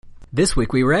This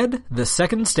week we read The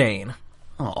Second Stain.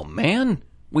 Oh man,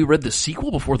 we read the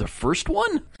sequel before the first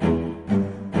one?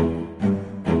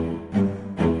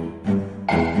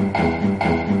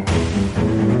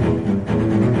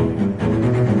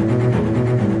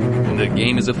 The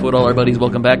game is afoot, all our buddies.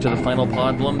 Welcome back to the Final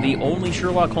Podlum, the only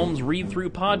Sherlock Holmes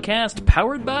read-through podcast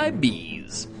powered by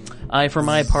bees. I, for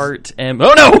my part, am...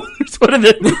 Oh no! There's one in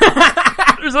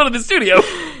the... There's one in the studio.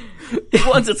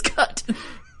 Once it's cut.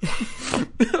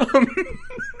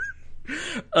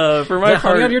 For my part...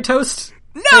 honey on your toast?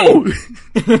 No!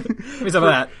 Give me some of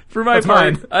that. For my That's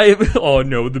part, mine. Oh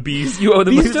no, the bees. You owe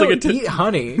them Bees like don't eat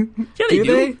honey. Yeah, they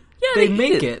do. They? Yeah, they eat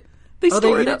make it. They Oh,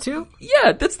 store they it eat up. it too?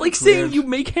 Yeah, that's like saying Weird. you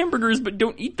make hamburgers but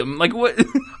don't eat them. Like what?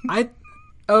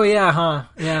 Oh yeah, huh?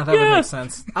 Yeah, that would Yeah. make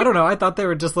sense. I don't know, I thought they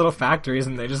were just little factories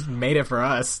and they just made it for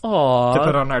us. Aww. To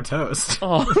put on our toast.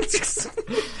 Aw.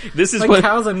 This is Like what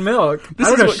cows and milk. this I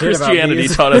don't is know what shit about Christianity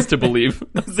bees. taught us to believe.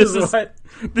 What?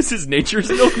 This is nature's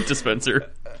milk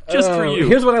dispenser. Just for you.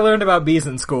 Here's what I learned about bees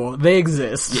in school. They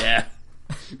exist. Yeah.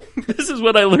 This is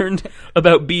what I learned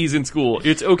about bees in school.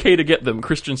 It's okay to get them.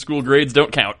 Christian school grades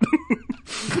don't count.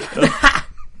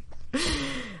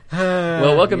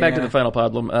 Well, welcome back to the Final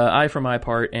Podlum. I, for my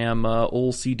part, am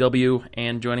Ol CW,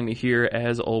 and joining me here,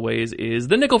 as always, is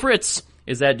the Nickel Fritz.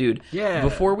 Is that dude? Yeah.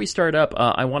 Before we start up,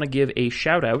 I want to give a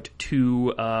shout-out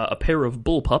to a pair of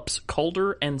bullpups,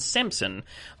 Calder and Samson,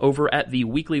 over at the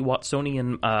Weekly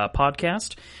Watsonian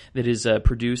podcast that is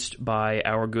produced by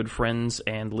our good friends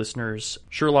and listeners,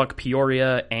 Sherlock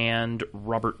Peoria and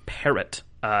Robert Parrott.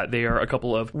 They are a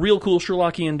couple of real cool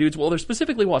Sherlockian dudes. Well, they're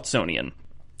specifically Watsonian.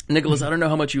 Nicholas, I don't know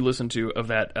how much you listened to of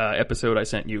that episode I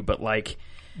sent you, but like...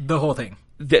 The whole thing.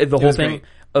 The whole was thing? great.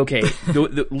 Okay,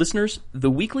 the listeners, the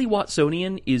Weekly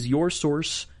Watsonian is your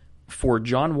source for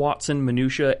John Watson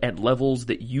minutia at levels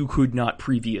that you could not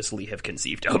previously have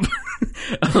conceived of.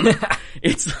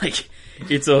 It's like,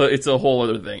 it's a whole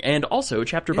other thing. And also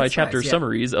chapter by chapter nice, yeah.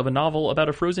 summaries of a novel about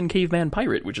a frozen caveman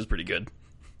pirate, which is pretty good.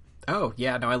 Oh,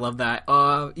 yeah, no, I love that.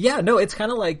 Yeah, no, it's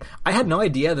kind of like, I had no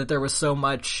idea that there was so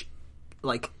much,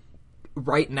 like,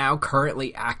 right now,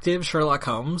 currently active Sherlock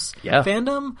Holmes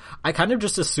fandom. I kind of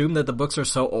just assume that the books are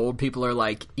so old, people are,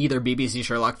 like, either BBC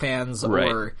Sherlock fans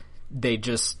or they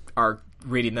just are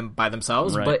reading them by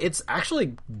themselves. Right. But it's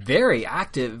actually very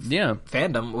active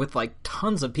fandom with, like,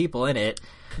 tons of people in it.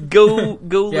 Go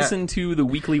listen to the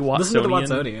Weekly Watsonian. Listen to the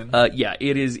Watsonian. Yeah,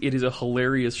 it is a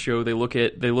hilarious show. They look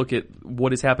at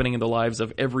what is happening in the lives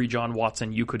of every John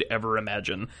Watson you could ever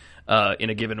imagine in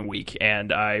a given week,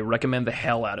 and I recommend the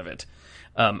hell out of it.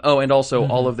 And also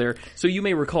all of their... So you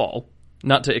may recall,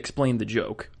 not to explain the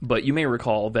joke, but you may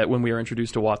recall that when we are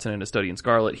introduced to Watson in A Study in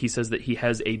Scarlet, he says that he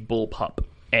has a bullpup.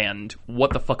 And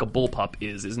what the fuck a bullpup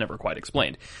is never quite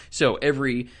explained. So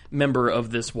every member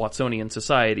of this Watsonian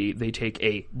society, they take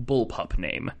a bullpup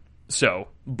name. So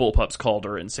bullpups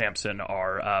Calder and Samson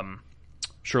are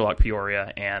Sherlock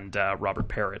Peoria and Robert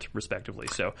Parrott, respectively.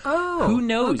 So who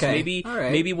knows? Okay.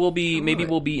 Maybe we'll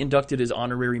be inducted as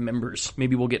honorary members.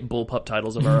 Maybe we'll get bullpup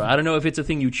titles of our own. I don't know if it's a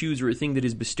thing you choose or a thing that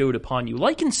is bestowed upon you.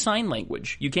 Like in sign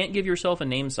language, you can't give yourself a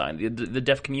name sign. The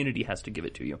deaf community has to give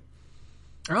it to you.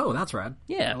 Oh, that's rad.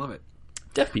 Yeah. I love it.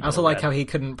 Deaf people. I also are like rad. how he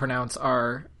couldn't pronounce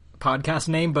our podcast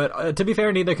name, but to be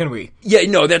fair, neither can we. Yeah,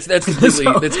 no, that's completely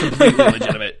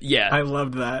legitimate. Yeah, I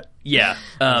loved that. Yeah,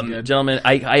 gentlemen,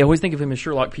 I always think of him as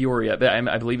Sherlock Peoria.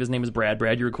 I believe his name is Brad.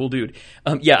 Brad, you're a cool dude.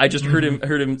 Yeah, I just heard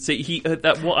him say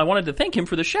I wanted to thank him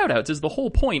for the shout outs. Is the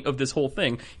whole point of this whole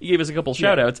thing. He gave us a couple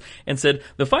shout outs and said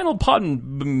the final pod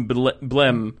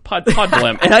blem,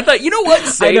 and I thought, you know what?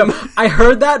 Same. I know. I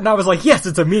heard that and I was like, yes,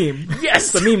 it's a meme.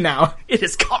 Yes, It's a meme now. it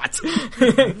is caught.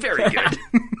 Very good.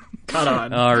 Caught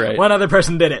on. All right. One other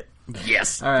person did it.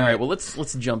 Yes. All right. Well,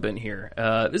 let's jump in here.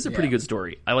 This is a pretty good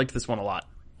story. I liked this one a lot.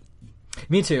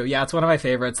 Me too. Yeah, it's one of my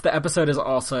favorites. The episode is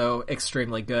also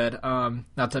extremely good.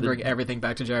 Not to bring everything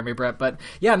back to Jeremy Brett, but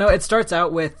yeah, no, it starts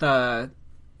out with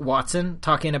Watson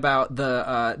talking about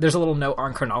there's a little note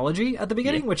on chronology at the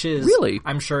beginning, which is really,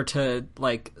 I'm sure, to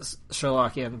like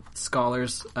Sherlockian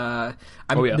scholars.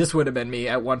 This would have been me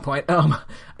at one point.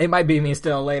 It might be me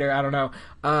still later. I don't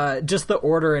know. Just the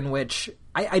order in which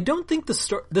I don't think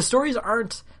the stories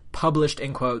aren't published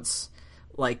in quotes.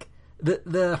 Like the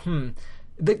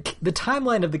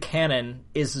timeline of the canon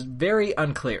is very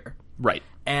unclear. Right.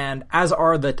 And as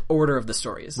are the order of the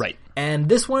stories. Right. And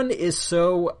this one is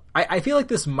so... I feel like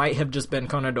this might have just been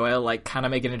Conan Doyle, like, kind of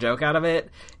making a joke out of it.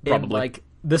 Probably. And, like,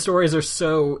 the stories are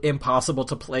so impossible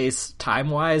to place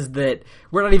time-wise that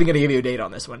we're not even going to give you a date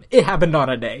on this one. It happened on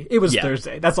a day. It was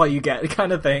Thursday. That's all you get,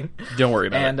 kind of thing. Don't worry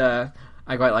about it. And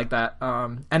I quite like that.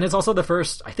 And it's also the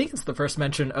first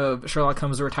mention of Sherlock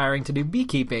Holmes retiring to do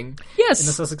beekeeping. Yes. In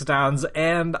the Sussex Downs.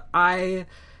 And I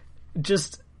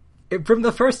just, from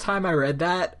the first time I read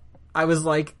that, I was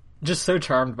like, just so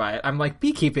charmed by it. I'm like,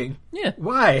 beekeeping? Yeah.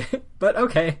 Why? But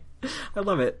okay. I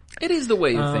love it. It is the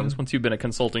way of things. Once you've been a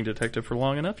consulting detective for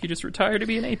long enough, you just retire to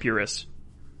be an apiarist.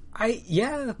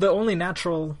 The only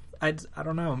natural, I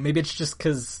don't know. Maybe it's just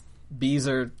because bees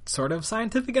are sort of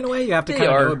scientific in a way. You have to kind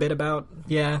of know a bit about,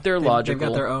 they're logical. They've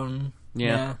got their own,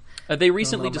 they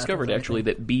recently discovered, actually,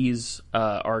 that bees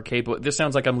are capable... This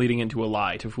sounds like I'm leading into a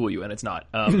lie to fool you, and it's not.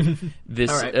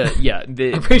 This, right. I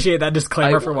appreciate that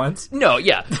disclaimer for once. No,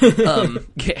 yeah.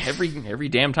 Every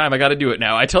damn time I gotta do it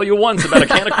now. I tell you once about a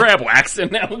can of crab wax,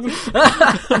 and now...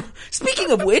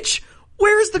 Speaking of which,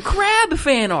 where's the crab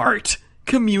fan art?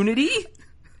 Community?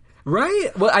 Right?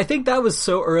 Well, I think that was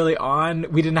so early on,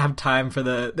 we didn't have time for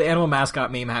the animal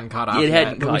mascot meme hadn't caught up. It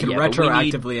hadn't yet, caught yet. We can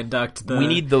retroactively induct the. We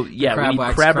need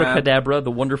Crabracadabra,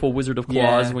 the wonderful Wizard of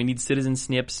Claws. Yeah. We need Citizen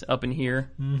Snips up in here.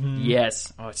 Mm-hmm.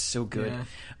 Yes. Oh, it's so good.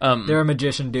 Yeah. They're a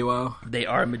magician duo. They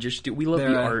are a magician duo. We love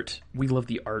the art. We love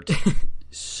the art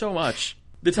so much.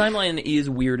 The timeline is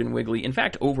weird and wiggly. In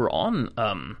fact, over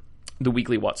on the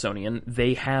Weekly Watsonian,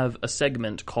 they have a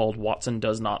segment called Watson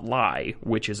Does Not Lie,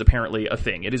 which is apparently a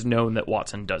thing. It is known that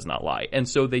Watson does not lie. And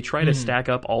so they try to stack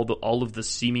up all of the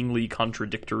seemingly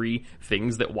contradictory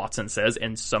things that Watson says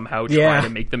and somehow try to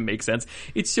make them make sense.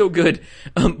 It's so good.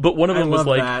 But one of them was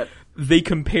like, they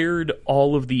compared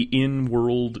all of the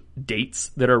in-world dates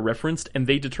that are referenced, and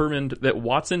they determined that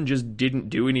Watson just didn't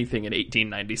do anything in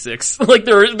 1896. Like,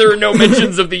 there are no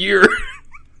mentions of the year.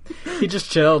 He just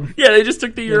chilled. Yeah, they just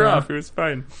took the year off. It was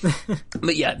fine.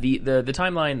 But yeah, the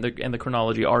timeline and the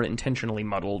chronology are intentionally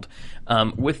muddled,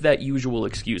 with that usual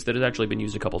excuse that has actually been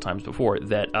used a couple times before,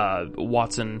 that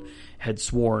Watson had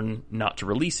sworn not to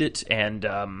release it, and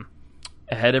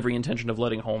had every intention of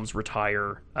letting Holmes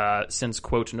retire, since,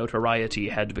 quote, notoriety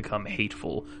had become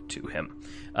hateful to him.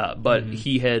 But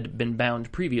he had been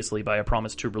bound previously by a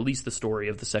promise to release the story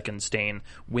of the second stain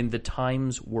when the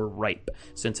times were ripe,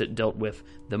 since it dealt with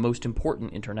the most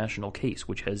important international case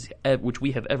which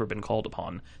we have ever been called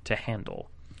upon to handle.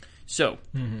 So,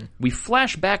 we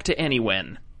flash back to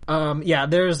Anywhen.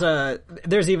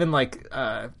 There's even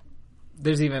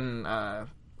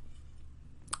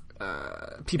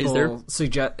people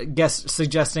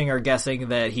suggesting or guessing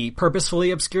that he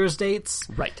purposefully obscures dates,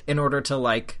 right, in order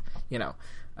to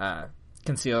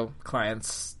conceal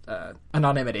clients'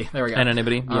 anonymity. There we go.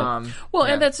 Anonymity. Yeah.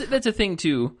 And that's a thing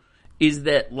too, is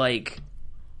that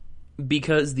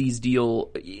because these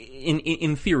deal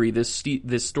in theory, this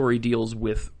story deals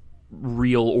with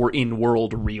real or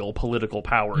in-world real political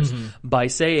powers by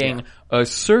saying a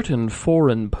certain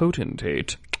foreign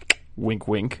potentate. Wink,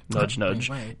 wink, nudge, nudge.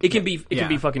 Wink. It can be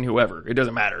fucking whoever. It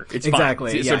doesn't matter. It's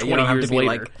exactly. Fine. So 20 years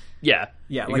later.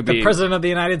 The president of the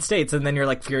United States, and then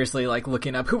you're furiously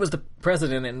looking up who was the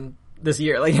president in this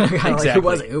year. Exactly. Who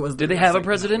was it? Who was? Did they have a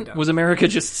president? Was America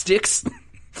just sticks?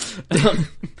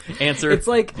 Answer. It's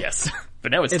yes,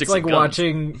 but now it's sticks. It's like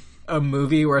watching a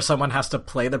movie where someone has to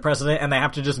play the president, and they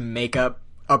have to just make up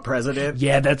a president.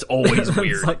 Yeah, that's always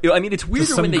weird. It's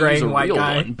weirder when they use a real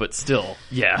one, but still,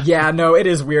 yeah. Yeah, no, it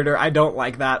is weirder. I don't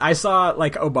like that. I saw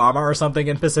Obama or something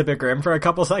in Pacific Rim for a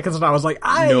couple seconds, and I was like,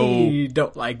 I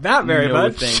don't like that very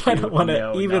much. Thank I you. don't want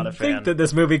to even think that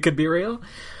this movie could be real.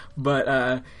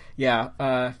 But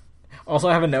also,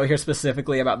 I have a note here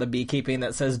specifically about the beekeeping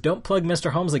that says, don't plug Mr.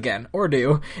 Holmes again, or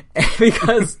do,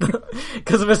 because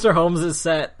Mr. Holmes is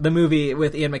set, the movie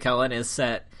with Ian McKellen is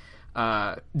set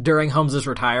during Holmes's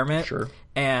retirement. Sure.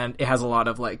 And it has a lot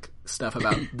of stuff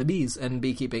about the bees and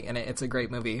beekeeping in it. It's a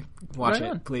great movie. Watch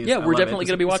it, please. Yeah, we're definitely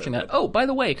going to be watching that. Oh, by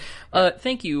the way,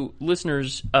 thank you,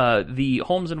 listeners. The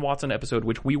Holmes and Watson episode,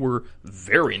 which we were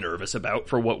very nervous about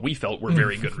for what we felt were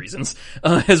very good reasons,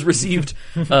 has received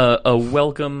a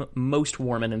welcome, most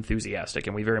warm and enthusiastic,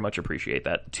 and we very much appreciate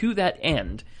that. To that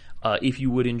end, if you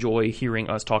would enjoy hearing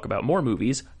us talk about more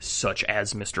movies, such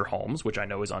as Mr. Holmes, which I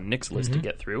know is on Nick's list to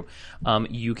get through,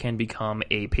 you can become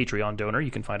a Patreon donor. You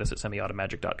can find us at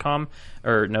semiautomagic.com.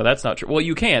 Or, no, that's not true. Well,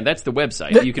 you can. That's the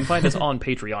website. You can find us on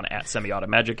Patreon at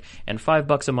semiautomagic, and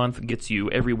 $5 a month gets you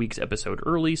every week's episode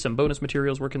early, some bonus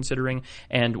materials we're considering,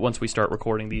 and once we start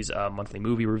recording these monthly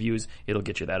movie reviews, it'll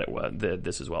get you that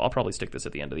this as well. I'll probably stick this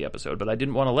at the end of the episode, but I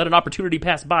didn't want to let an opportunity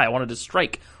pass by. I wanted to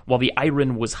strike while the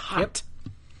iron was hot. Yep.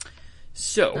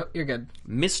 So, you're good.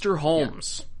 Mr.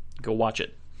 Holmes. Yeah. Go watch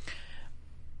it.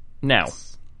 Now,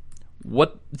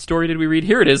 what story did we read?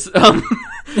 Here it is.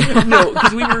 No,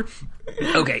 because we were...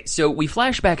 Okay, so we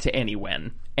flash back to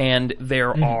Anywhen, And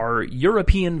there are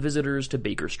European visitors to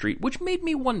Baker Street, which made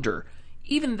me wonder,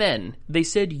 even then, they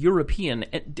said European,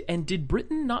 and did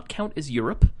Britain not count as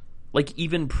Europe? Like,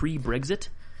 even pre-Brexit?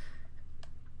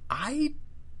 I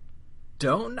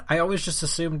always just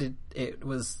assumed it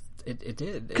was... It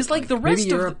did. Because, like, the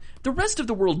rest of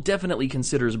the world definitely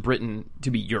considers Britain to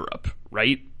be Europe,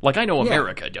 right? Like, I know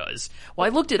America does. Well, I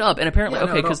looked it up, and apparently,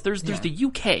 because there's the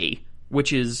UK,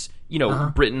 which is,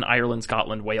 Britain, Ireland,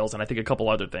 Scotland, Wales, and I think a couple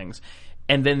other things.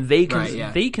 And then they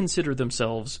consider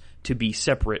themselves to be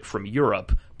separate from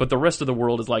Europe, but the rest of the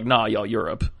world is like, nah, y'all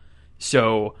Europe.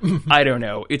 So, I don't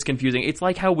know. It's confusing. It's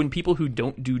like how when people who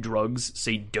don't do drugs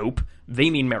say dope, they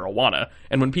mean marijuana.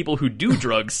 And when people who do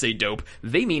drugs say dope,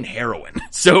 they mean heroin.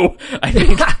 So, I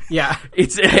think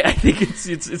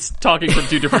it's talking from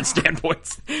two different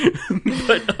standpoints.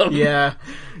 But,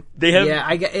 they have...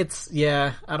 I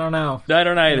don't know. I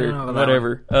don't either.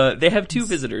 Whatever. They have two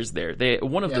visitors there.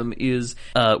 One of them is,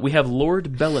 we have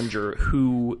Lord Bellinger,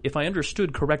 who, if I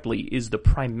understood correctly, is the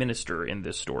Prime Minister in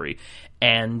this story.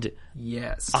 And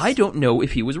I don't know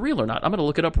if he was real or not. I'm going to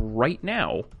look it up right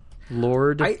now.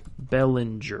 Lord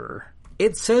Bellinger.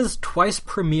 It says twice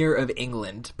Premier of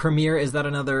England. Premier, is that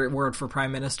another word for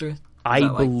Prime Minister? I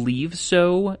believe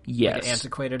so, yes. Like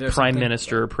antiquated or Prime something?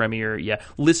 Minister, Premier,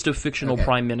 List of fictional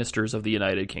Prime Ministers of the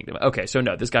United Kingdom. Okay, so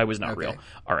no, this guy was not real.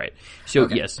 All right. So,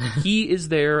 yes, he is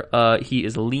there. He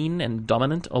is lean and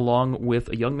dominant, along with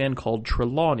a young man called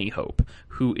Trelawney Hope,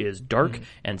 who is dark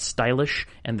and stylish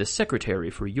and the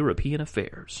Secretary for European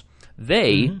Affairs.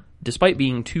 They, despite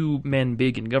being two men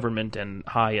big in government and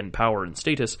high in power and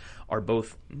status, are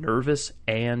both nervous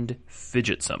and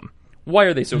fidgetsome. Why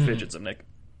are they so fidgetsome, Nick?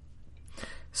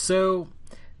 So,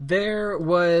 there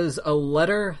was a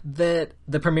letter that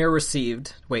the Premier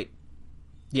received. Wait.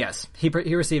 Yes, he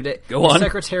received it. Go on. His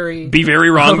secretary... Be very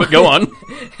wrong, but go on.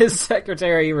 His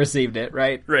secretary received it,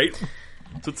 right? Right.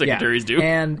 That's what secretaries do.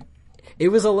 And it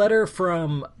was a letter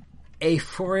from a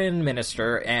foreign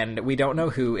minister, and we don't know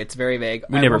who. It's very vague.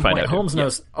 We never find out. Holmes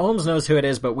knows who it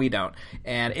is, but we don't.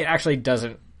 And it actually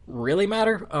doesn't really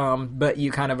matter, but you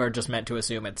kind of are just meant to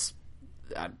assume it's...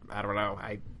 I don't know.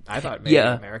 I thought maybe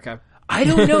America. I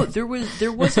don't know.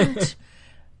 There wasn't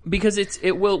because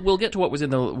we'll get to what was in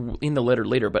the letter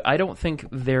later, but I don't think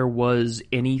there was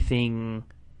anything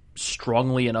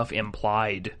strongly enough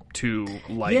implied to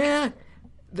like. Yeah.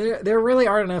 There really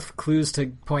aren't enough clues to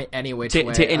point any which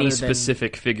way to any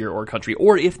specific figure or country,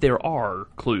 or if there are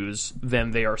clues,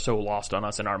 then they are so lost on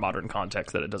us in our modern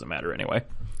context that it doesn't matter anyway.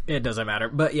 It doesn't matter,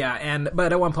 but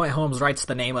but at one point Holmes writes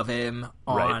the name of him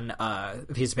on a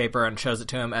piece of paper and shows it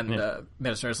to him, and the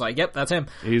minister's like, "Yep, that's him."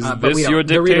 Is this your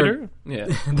dictator?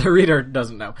 The reader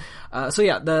doesn't know. A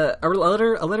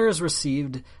letter is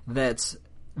received that's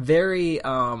very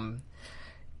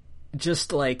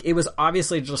just like it was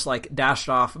obviously just like dashed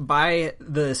off by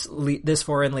this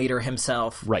foreign leader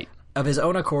himself, right? Of his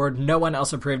own accord. No one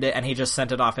else approved it, and he just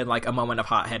sent it off in like a moment of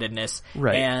hot-headedness,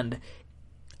 right? And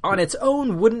on its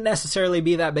own wouldn't necessarily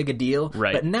be that big a deal,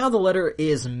 right? But now the letter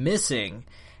is missing,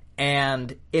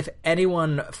 and if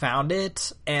anyone found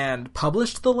it and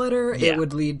published the letter, it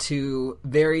would lead to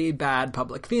very bad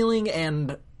public feeling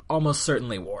and almost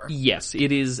certainly war. Yes,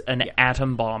 it is an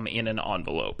atom bomb in an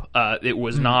envelope. It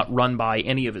was not run by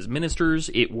any of his ministers.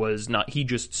 It was not. He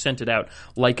just sent it out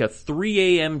like a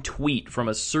 3 a.m. tweet from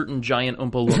a certain giant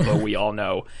Oompa Loompa we all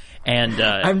know. And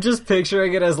I'm just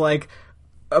picturing it as like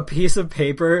a piece of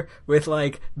paper with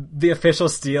like the official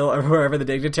seal of whoever the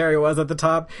dignitary was at the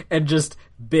top, and just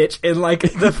bitch in like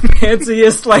the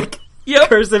fanciest like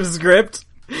cursive script.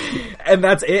 And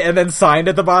that's it, and then signed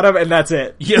at the bottom, and that's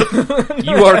it. Yep.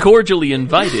 You are cordially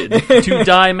invited to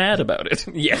die mad about it.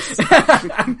 Yes.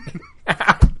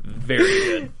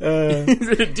 Very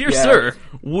good. Dear sir,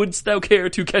 wouldst thou care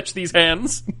to catch these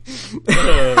hands?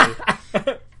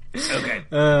 Okay.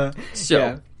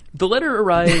 The letter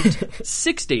arrived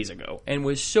 6 days ago, and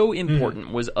was so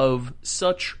important, was of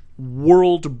such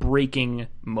world-breaking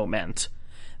moment,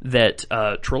 that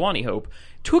Trelawney Hope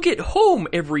took it home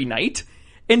every night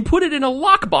and put it in a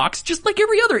lockbox, just like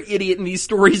every other idiot in these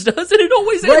stories does, and it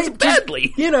always ends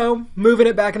badly. Just, moving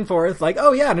it back and forth, like,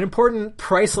 oh yeah, an important,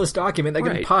 priceless document that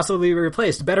could possibly be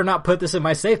replaced. Better not put this in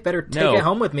my safe. Better take it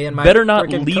home with me in my better not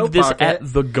leave coat this pocket.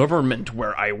 at the government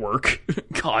where I work.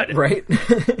 God. Right?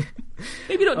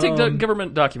 Maybe don't take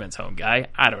government documents home, guy.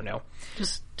 I don't know.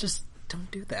 Just don't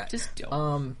do that. Just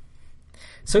don't.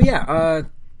 So yeah,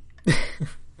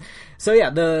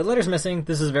 the letter's missing.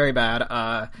 This is very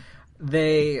bad.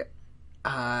 They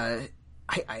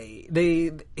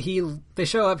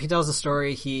show up. He tells the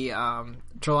story.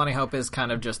 Trelawney Hope is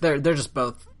kind of just they're just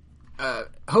both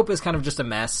Hope is kind of just a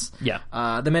mess. Yeah.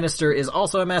 The minister is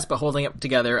also a mess, but holding it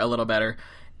together a little better.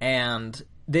 And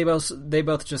they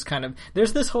both just kind of,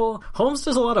 there's this whole, Holmes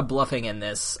does a lot of bluffing in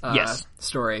this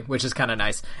story, which is kind of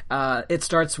nice. It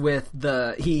starts with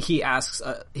he's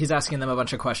asking them a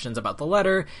bunch of questions about the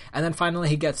letter, and then finally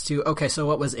he gets to, okay, so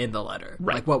what was in the letter?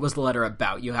 Right. Like, what was the letter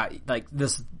about?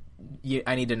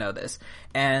 I need to know this.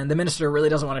 And the minister really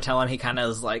doesn't want to tell him. He kind of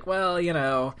is like, well,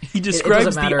 he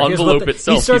describes the matter. envelope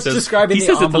itself. He starts describing the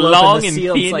envelope it's long and the and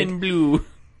seal. thin and blue.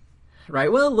 Right,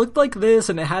 well, it looked like this,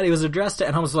 and it was addressed to,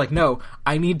 and Holmes was like, no,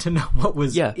 I need to know what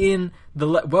was in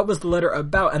what was the letter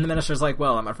about, and the minister's like,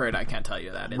 well, I'm afraid I can't tell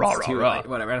you that. It's too late,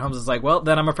 whatever. And Holmes is like, well,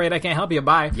 then I'm afraid I can't help you,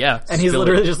 bye. Yeah. And he's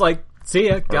literally just like, see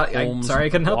ya, sorry I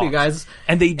couldn't help you guys.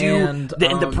 And they do, and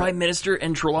the Prime Minister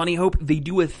and Trelawney Hope, they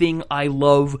do a thing I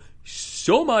love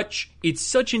so much. It's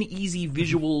such an easy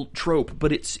visual trope,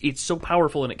 but it's so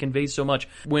powerful and it conveys so much.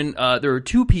 When there are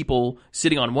two people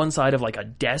sitting on one side of like a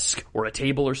desk or a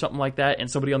table or something like that, and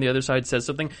somebody on the other side says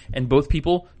something, and both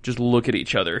people just look at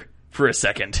each other for a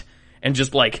second and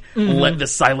just like let the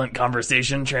silent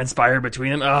conversation transpire between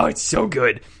them. Oh, it's so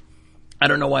good. I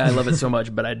don't know why I love it so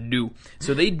much, but I do.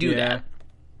 So they do that.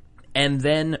 And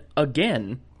then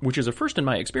again, which is a first in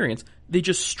my experience, they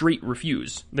just straight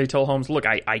refuse. They tell Holmes, look,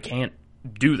 I can't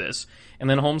do this. And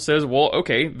then Holmes says, well,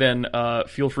 okay, then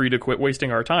feel free to quit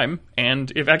wasting our time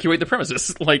and evacuate the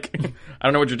premises. Like, I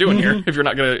don't know what you're doing here if you're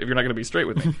not gonna be straight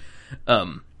with me.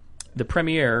 The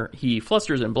Premier, he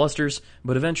flusters and blusters,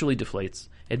 but eventually deflates,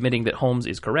 admitting that Holmes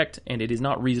is correct, and it is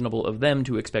not reasonable of them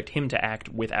to expect him to act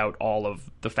without all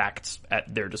of the facts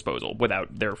at their disposal,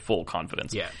 without their full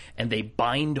confidence. Yeah. And they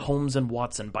bind Holmes and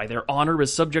Watson by their honor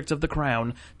as subjects of the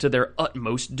crown to their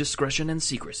utmost discretion and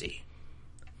secrecy.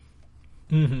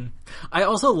 Mm-hmm. I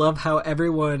also love how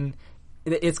everyone...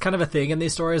 It's kind of a thing in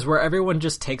these stories where everyone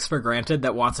just takes for granted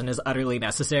that Watson is utterly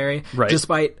necessary,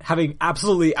 despite having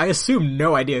absolutely, I assume,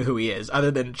 no idea who he is, other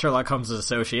than Sherlock Holmes'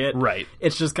 associate. Right.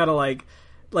 It's just kind of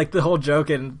like the whole joke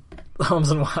in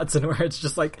Holmes and Watson where it's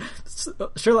just like,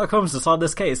 Sherlock Holmes to solve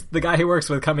this case, the guy he works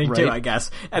with coming too, I guess.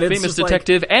 And it's famous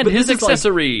detective and his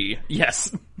accessory.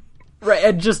 Yes. Right,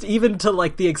 and just even to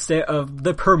like the extent of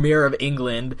the Premier of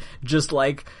England, just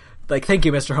like, thank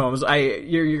you, Mr. Holmes.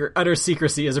 Your utter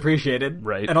secrecy is appreciated.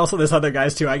 Right. And also this other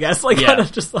guy's too, I guess. Kind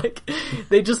of just like,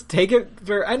 they just take it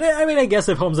for, I mean, I guess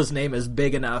if Holmes' name is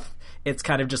big enough, it's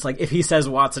kind of just like, if he says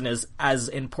Watson is as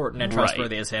important and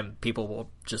trustworthy as him, people will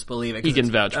just believe it. He can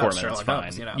vouch for him and it's fine.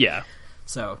 Holmes, Yeah.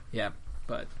 So, yeah.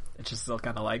 But it's just still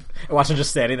kind of like, Watson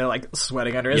just standing there like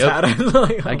sweating under his hat.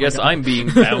 Like, I guess I'm being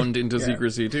bound into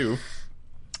secrecy too.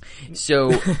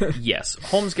 So, yes.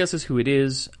 Holmes guesses who it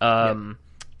is.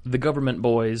 The government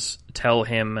boys tell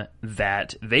him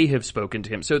that they have spoken to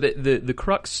him. So the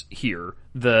crux here,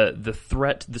 the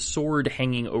threat, the sword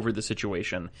hanging over the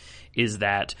situation is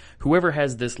that whoever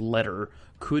has this letter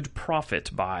could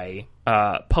profit by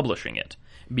publishing it,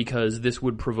 because this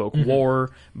would provoke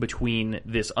war between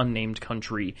this unnamed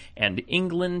country and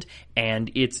England, and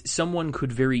someone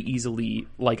could very easily,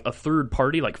 like a third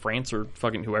party, like France or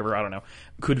fucking whoever, I don't know,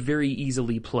 could very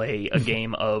easily play a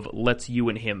game of let's you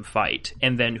and him fight,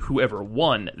 and then whoever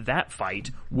won that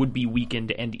fight would be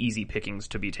weakened and easy pickings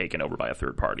to be taken over by a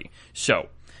third party. So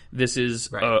this is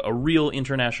a real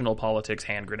international politics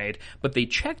hand grenade, but they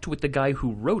checked with the guy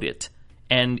who wrote it,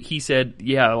 and he said,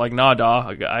 yeah, like, nah,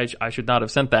 dawg, I should not have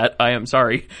sent that. I am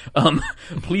sorry.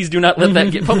 Please do not let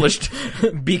that get published,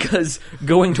 because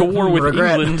going to war with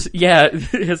England,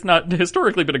 has not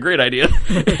historically been a great idea.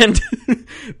 And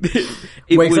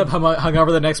wakes up hung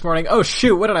over the next morning. Oh,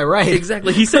 shoot, what did I write?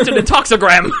 Exactly. He sent an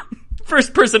intoxogram.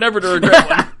 First person ever to regret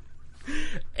one.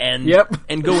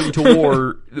 And going to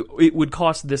war, it would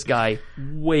cost this guy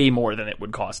way more than it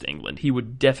would cost England. He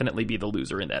would definitely be the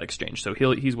loser in that exchange, so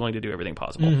he's willing to do everything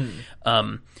possible.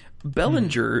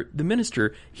 Bellinger, the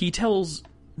minister, he tells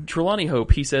Trelawney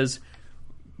Hope, he says,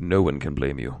 no one can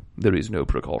blame you. There is no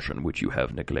precaution which you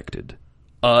have neglected.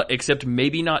 Except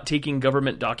maybe not taking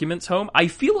government documents home. I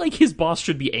feel like his boss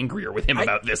should be angrier with him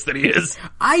about this than he is.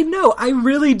 I know, I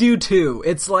really do too.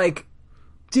 It's like,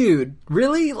 dude,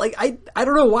 really? Like, I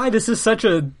don't know why this is such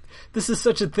a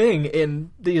thing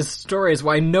in these stories,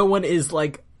 why no one is,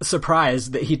 like,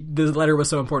 surprised that the letter was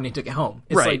so important he took it home.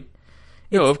 It's right.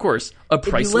 No, of course. A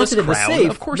priceless crown. Safe,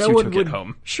 of course you took it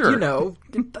home. Sure. You know,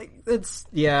 it's,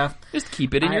 yeah. Just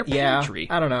keep it in your pantry.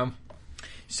 I don't know.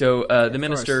 So, the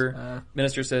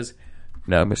minister says,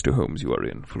 now, Mr. Holmes, you are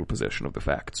in full possession of the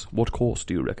facts. What course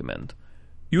do you recommend?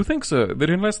 You think, sir, that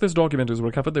unless this document is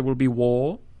recovered, there will be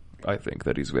war? I think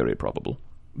that is very probable.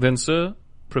 Then, sir,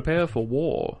 prepare for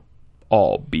war.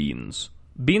 Beans.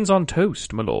 Beans on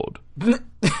toast, my lord.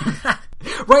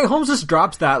 Right, Holmes just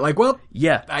drops that, like, well...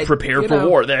 Yeah, prepare for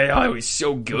war. It was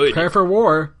so good. Prepare for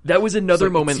war. That was another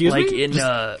moment, like in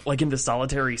The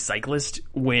Solitary Cyclist,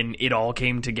 when it all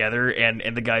came together,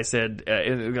 and the guy said,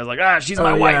 the guy's like, she's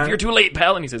my wife, you're too late,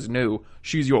 pal. And he says, no,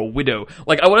 she's your widow.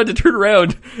 Like, I wanted to turn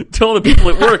around, tell all the people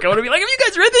at work, I want to be like, have you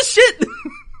guys read this shit?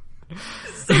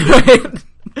 Right.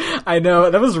 I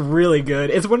know, that was really good.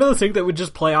 It's one of those things that would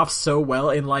just play off so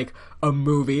well in, like, a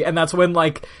movie, and that's when,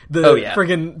 like, the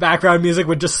friggin' background music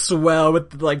would just swell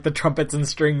with, like, the trumpets and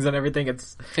strings and everything.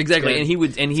 It's exactly, and he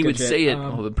would say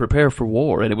it, prepare for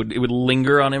war, and it would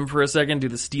linger on him for a second, do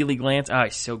the steely glance.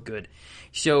 It's so good.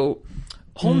 So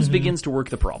Holmes begins to work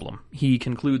the problem. He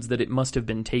concludes that it must have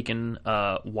been taken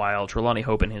while Trelawney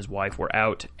Hope and his wife were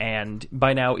out, and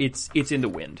by now it's in the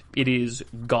wind. It is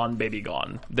gone, baby,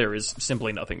 gone. There is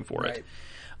simply nothing for it.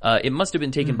 It must have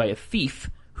been taken by a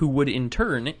thief who would in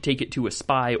turn take it to a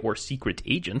spy or secret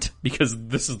agent, because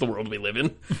this is the world we live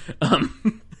in.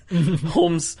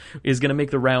 Holmes is going to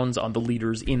make the rounds on the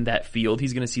leaders in that field.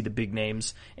 He's going to see the big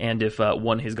names, and if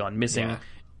one has gone missing...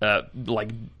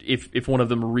 like if one of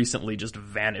them recently just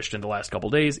vanished in the last couple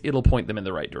days, it'll point them in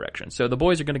the right direction. So the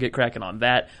boys are going to get cracking on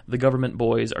that. The government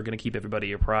boys are going to keep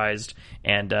everybody apprised,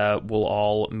 and we'll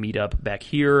all meet up back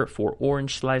here for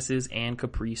orange slices and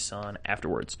Capri Sun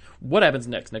afterwards. What happens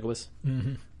next, Nicholas?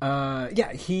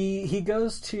 He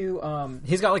goes to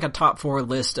he's got like a top 4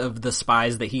 list of the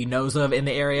spies that he knows of in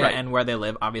the area and where they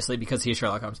live, obviously, because he's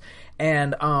Sherlock Holmes.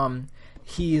 And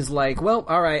he's like, well,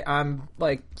 all right, I'm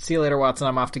like, see you later, Watson.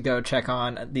 I'm off to go check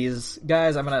on these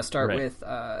guys. I'm going to start with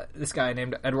this guy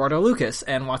named Eduardo Lucas.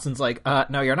 And Watson's like,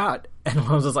 no, you're not. And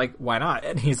Holmes is like, why not?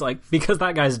 And he's like, because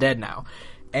that guy's dead now.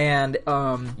 And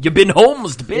you've been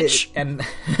Holmesed, bitch. And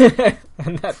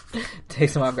that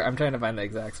takes him off guard. I'm trying to find the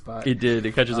exact spot. It did.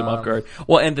 It catches him off guard.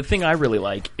 Well, and the thing I really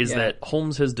like is that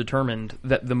Holmes has determined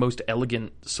that the most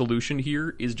elegant solution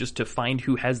here is just to find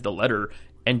who has the letter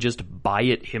and just buy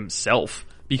it himself,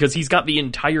 because he's got the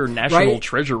entire national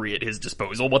treasury at his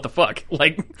disposal. What the fuck?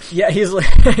 Like, yeah, he's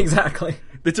like, exactly.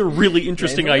 It's a really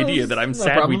interesting idea that I'm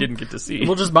sad we didn't get to see.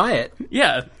 We'll just buy it.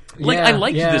 Yeah. Like, I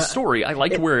liked this story. I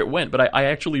liked where it went, but I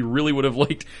actually really would have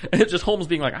liked just Holmes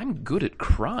being like, I'm good at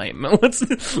crime.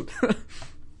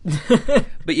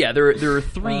 But yeah, there are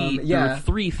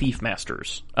three thief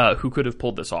masters who could have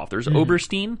pulled this off. There's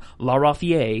Oberstein, La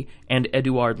Rothier, and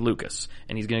Eduard Lucas,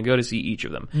 and he's going to go to see each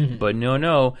of them. But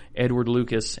no, Eduard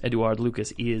Lucas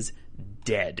is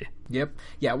dead. Yep.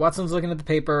 Yeah, Watson's looking at the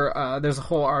paper. There's a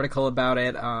whole article about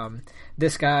it.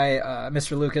 This guy,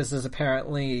 Mr. Lucas, is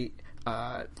apparently...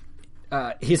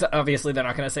 he's obviously, they're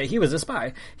not going to say he was a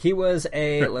spy. He was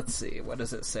let's see, what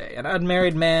does it say? An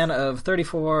unmarried man of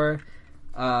 34...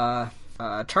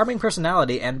 charming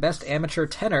personality and best amateur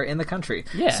tenor in the country.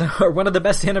 Yeah. So, or one of the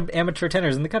best amateur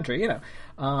tenors in the country, you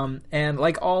know. And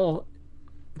like all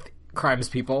crimes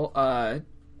people, a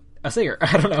singer.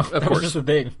 I don't know. Of course. Was just a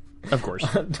thing. Of course.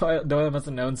 Doyle must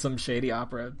have known some shady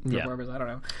opera performers. I don't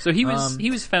know. So he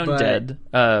was found dead.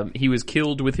 He was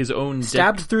killed with his own...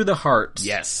 Stabbed through the heart.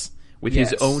 Yes. With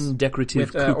his own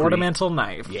decorative with ornamental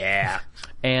knife. Yeah.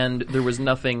 And there was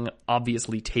nothing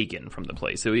obviously taken from the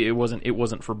place. So it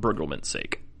wasn't for burglament's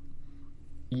sake.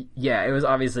 Yeah, it was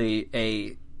obviously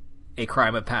a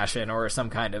crime of passion or some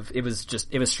kind of... It was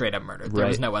straight up murder. There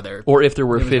was no other... Or if there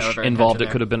were fish involved, it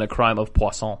could have been a crime of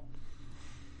poisson.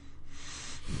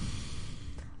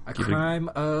 A crime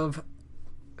of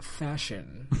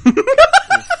fashion.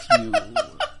 If you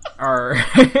are...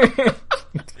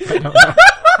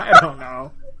 I don't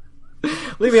know.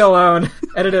 Leave me alone.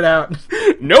 Edit it out.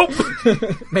 Nope.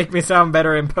 Make me sound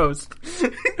better in post.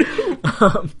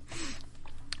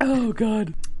 Oh,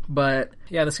 God. But,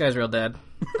 yeah, this guy's real dead.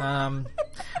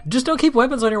 Just don't keep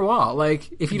weapons on your wall. Like,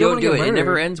 if you don't want to get murdered, it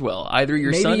never ends well. Either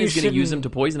your son is going to use them to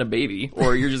poison a baby,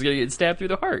 or you're just going to get stabbed through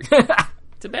the heart.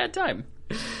 It's a bad time.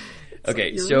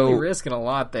 Okay, you're really risking a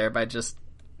lot there by just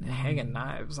hanging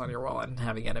knives on your wall and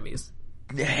having enemies.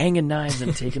 Hanging knives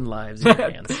and taking lives in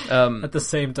your hands. At the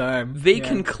same time. They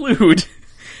conclude...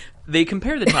 They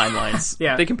compare the timelines.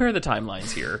 They compare the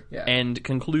timelines here and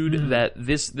conclude that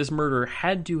this murder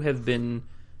had to have been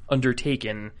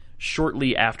undertaken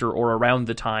shortly after or around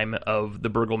the time of the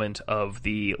burglement of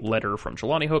the letter from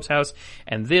Trelawney Hope's house,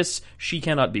 and this, she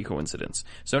cannot be coincidence.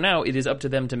 So now it is up to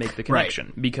them to make the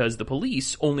connection, because the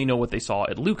police only know what they saw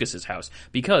at Lucas's house,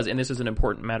 because, and this is an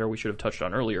important matter we should have touched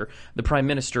on earlier, the Prime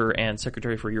Minister and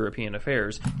Secretary for European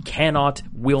Affairs cannot,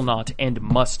 will not, and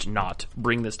must not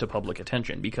bring this to public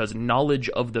attention, because knowledge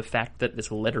of the fact that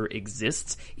this letter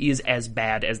exists is as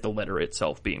bad as the letter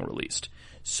itself being released.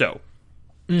 So,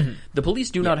 Mm-hmm. The police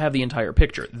do not have the entire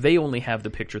picture. They only have the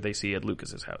picture they see at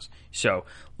Lucas's house. So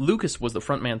Lucas was the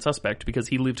frontman suspect because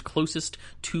he lived closest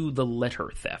to the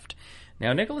letter theft.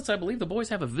 Now, Nicholas, I believe the boys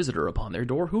have a visitor upon their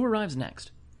door. Who arrives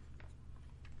next?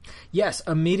 Yes,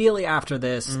 immediately after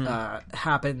this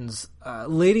happens,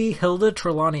 Lady Hilda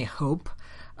Trelawney Hope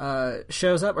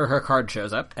shows up, or her card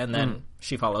shows up, and then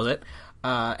she follows it.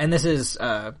 And this is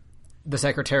the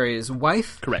secretary's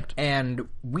wife. Correct. And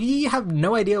we have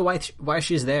no idea why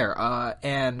she's there.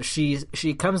 And she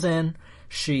comes in,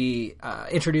 she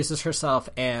introduces herself,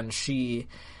 and she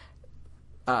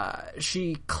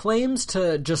claims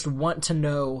to just want to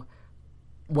know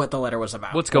what the letter was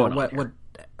about. What's going on here?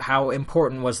 How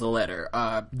important was the letter?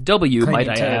 W, might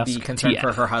I ask, be concerned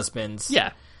for her husband's...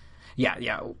 Yeah.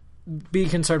 Be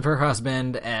concerned for her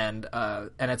husband and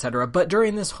etc. But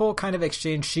during this whole kind of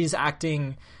exchange, she's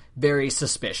acting very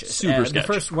suspicious. Super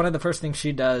sketchy. One of the first things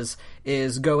she does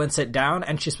is go and sit down,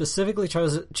 and she specifically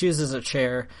chooses a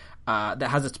chair that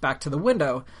has its back to the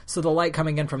window, so the light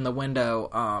coming in from the window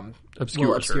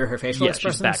will obscure her facial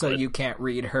expression, so you can't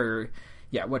read her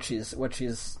what she's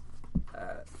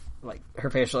like her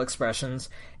facial expressions.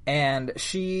 And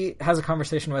she has a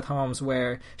conversation with Holmes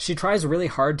where she tries really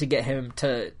hard to get him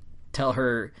to tell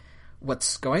her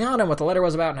what's going on and what the letter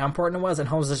was about and how important it was, and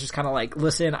Holmes is just kind of like,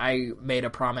 listen, I made a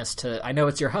promise I know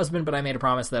it's your husband, but I made a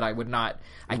promise that I would not,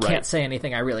 can't say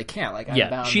anything, I really can't. Like, I'm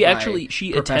bound by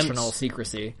professional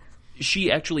secrecy.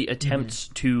 She actually attempts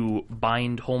to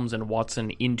bind Holmes and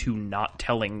Watson into not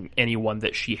telling anyone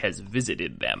that she has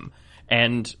visited them.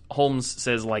 And Holmes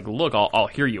says, like, look, I'll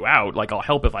hear you out, like, I'll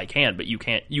help if I can, but you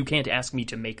can't ask me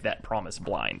to make that promise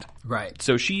blind. Right.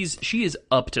 So she is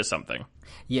up to something.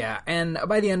 Yeah, and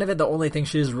by the end of it, the only thing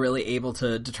she's really able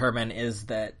to determine is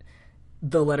that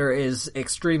the letter is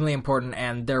extremely important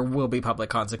and there will be public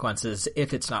consequences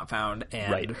if it's not found,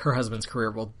 and her husband's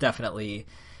career will definitely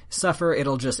suffer.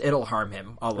 It'll harm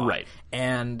him a lot. Right.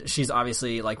 And she's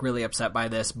obviously like really upset by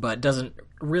this, but doesn't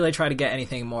really try to get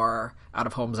anything more out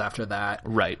of Holmes after that.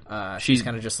 Right. She's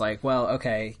kind of just like, well,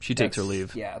 okay. She takes her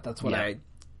leave. Yeah, that's what I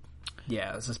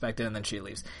suspected, and then she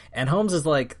leaves. And Holmes is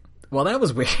like, well, that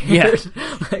was weird. Yeah.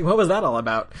 Like, what was that all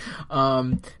about?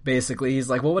 Basically, he's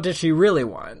like, well, what did she really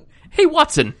want? Hey,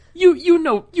 Watson, you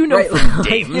know right. from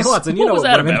dames. Hey, Watson, what was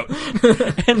that about?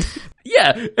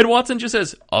 And Watson just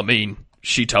says, I mean,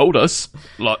 she told us.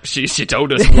 She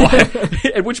told us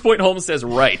why. At which point Holmes says,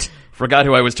 right. Forgot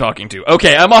who I was talking to.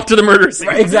 Okay, I'm off to the murder scene.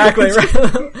 Right, exactly.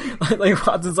 Right. Like,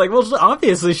 Watson's like, well,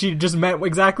 obviously she just meant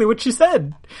exactly what she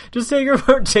said. Just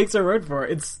takes her word for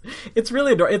it. It's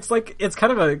really adorable. It's like, it's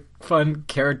kind of a fun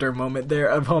character moment there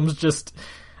of Holmes just...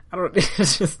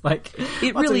 it's just like,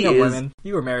 it really is. Women.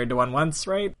 You were married to one once,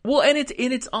 right? Well, and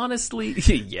it's honestly,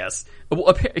 yes.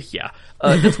 Well, yeah.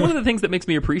 That's one of the things that makes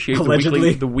me appreciate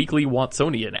the weekly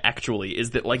Watsonian, actually, is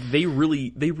that, like, they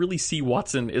really see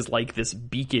Watson as, like, this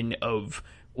beacon of,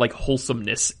 like,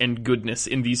 wholesomeness and goodness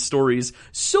in these stories,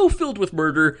 so filled with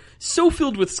murder, so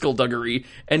filled with skullduggery,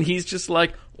 and he's just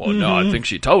like, well, no, I think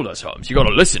she told us, Holmes. You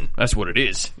gotta listen. That's what it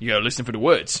is. You gotta listen for the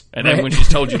words. And then when she's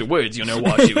told you the words, you'll know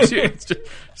why she was here. It just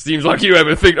seems like you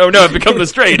ever think, oh no, I've become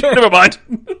Lestrade. Never mind.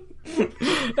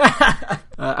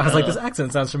 I was like, this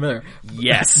accent sounds familiar.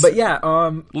 Yes. But yeah,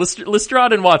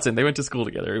 Lestrade and Watson, they went to school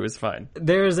together. It was fine.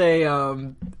 There's a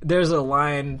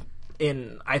line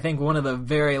in, I think, one of the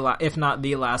very if not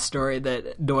the last story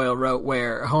that Doyle wrote,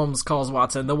 where Holmes calls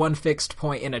Watson the one fixed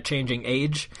point in a changing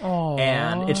age. Aww.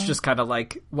 And it's just kind of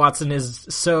like, Watson is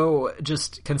so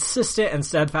just consistent and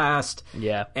steadfast.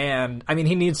 Yeah. And, I mean,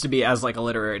 he needs to be as, like, a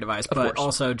literary device, of but course.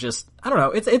 Also just, I don't know,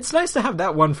 it's nice to have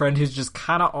that one friend who's just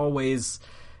kind of always,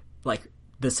 like,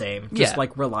 the same. Just,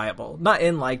 like, reliable. Not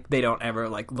in, like, they don't ever,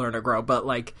 like, learn or grow, but,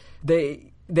 like,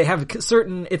 they have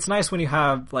certain, it's nice when you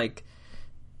have, like,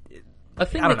 a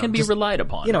thing that can be relied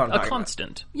upon. You know what I'm a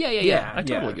constant. About. Yeah. I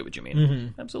totally get what you mean.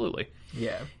 Mm-hmm. Absolutely.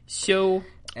 Yeah. So,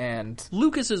 and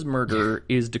Lucas's murder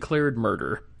is declared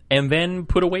murder and then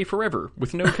put away forever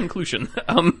with no conclusion.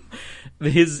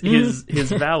 His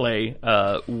valet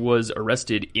was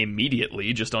arrested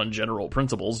immediately, just on general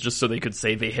principles, just so they could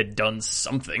say they had done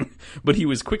something. But he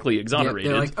was quickly exonerated.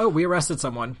 Yeah, they're like, oh, we arrested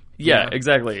someone. Yeah,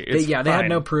 exactly. They had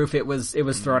no proof. It was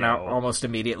thrown out almost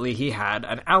immediately. He had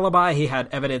an alibi. He had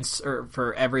evidence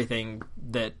for everything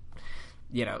that,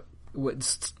 you know,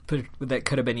 that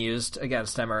could have been used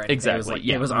against him or anything. Exactly.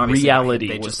 It was obviously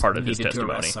reality was part of his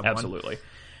testimony. Absolutely.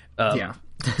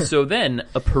 So then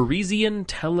a Parisian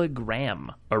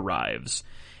telegram arrives,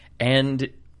 and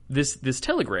this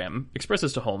telegram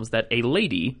expresses to Holmes that a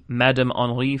lady, Madame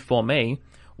Henri Formet,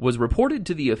 was reported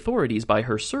to the authorities by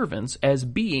her servants as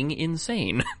being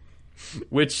insane.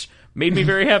 which made me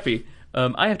very happy.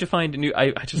 I have to find new.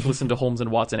 I just listened to Holmes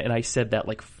and Watson, and I said that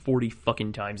like 40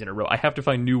 fucking times in a row. I have to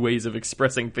find new ways of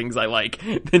expressing things I like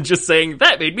than just saying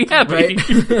that made me happy.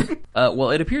 Right?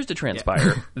 Well, it appears to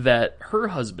transpire that her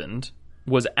husband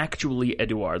was actually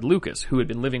Edouard Lucas, who had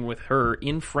been living with her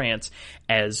in France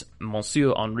as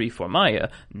Monsieur Henri Formaya,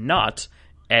 not,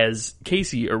 as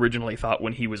Casey originally thought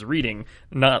when he was reading,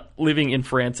 not living in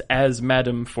France as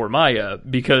Madame Formaya,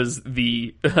 because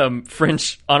the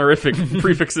French honorific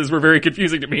prefixes were very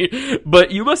confusing to me. But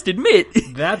you must admit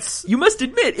that's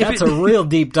a real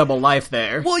deep double life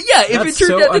there. Well, yeah, if it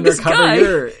turned out that this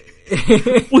guy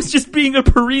was just being a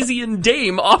Parisian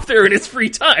dame off there in his free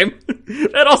time,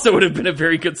 that also would have been a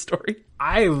very good story.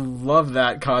 I love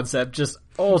that concept. Just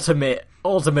ultimate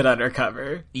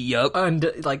undercover. Yup.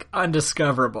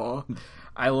 Undiscoverable.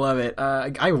 I love it.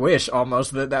 I wish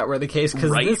almost that were the case,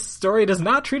 because this story does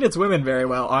not treat its women very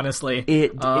well, honestly.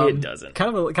 It doesn't.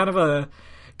 Kind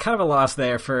of a loss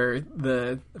there for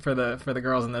the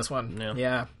girls in this one.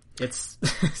 Yeah. It's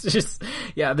just,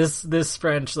 this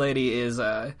French lady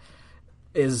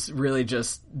is really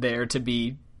just there to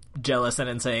be jealous and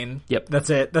insane. Yep. That's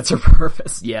it. That's her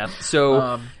purpose. Yeah.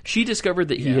 So she discovered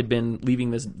that he had been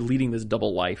leading this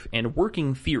double life, and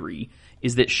working theory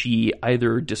is that she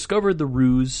either discovered the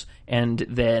ruse and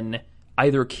then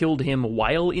either killed him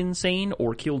while insane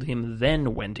or killed him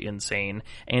then went insane,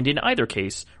 and in either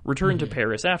case returned to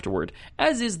Paris afterward,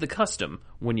 as is the custom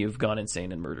when you've gone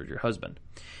insane and murdered your husband.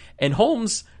 And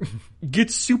Holmes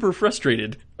gets super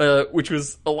frustrated, which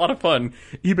was a lot of fun.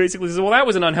 He basically says, well, that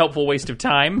was an unhelpful waste of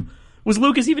time. Was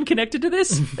Lucas even connected to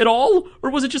this at all?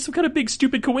 Or was it just some kind of big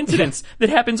stupid coincidence that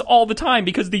happens all the time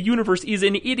because the universe is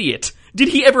an idiot? Did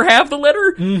he ever have the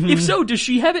letter? If so, does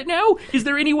she have it now? Is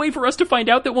there any way for us to find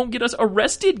out that won't get us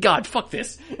arrested? God, fuck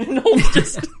this. And Holmes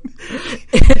just...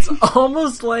 It's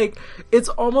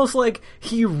almost like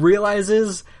he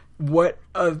realizes what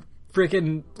a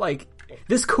freaking, like...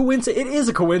 This it is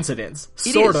a coincidence,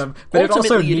 sort of, but ultimately,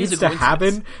 it also needs to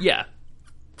happen. Yeah.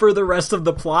 For the rest of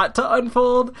the plot to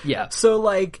unfold. Yeah. So,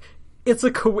 like, it's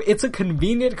a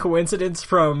convenient coincidence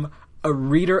from a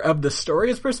reader of the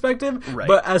story's perspective, right.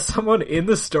 But as someone in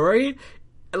the story,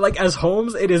 like, as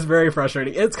Holmes, it is very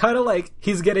frustrating. It's kind of like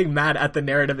he's getting mad at the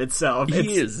narrative itself.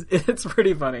 It's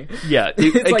pretty funny. Yeah.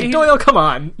 It's like, Doyle, come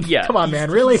on. Yeah. Come on,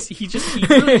 man, really?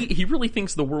 He really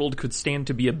thinks the world could stand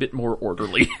to be a bit more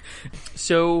orderly.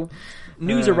 So...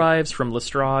 News arrives from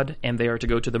Lestrade, and they are to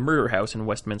go to the murder house in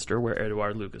Westminster where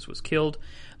Edouard Lucas was killed.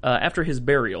 After his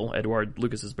burial, Edouard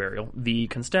Lucas's burial, the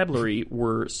constabulary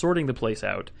were sorting the place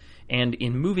out, and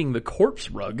in moving the corpse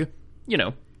rug,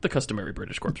 the customary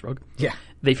British corpse rug,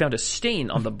 they found a stain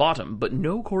on the bottom, but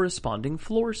no corresponding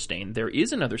floor stain. There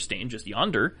is another stain just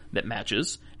yonder that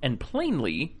matches, and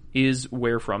plainly is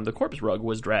wherefrom the corpse rug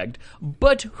was dragged.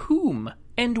 But whom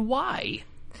and why?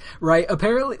 Right,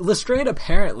 Lestrade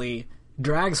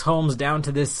drags Holmes down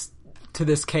to this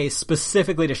case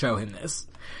specifically to show him this.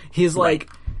 He's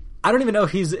like, I don't even know if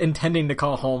he's intending to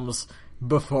call Holmes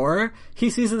before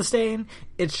he sees the stain.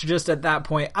 It's just at that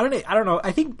point, I don't know.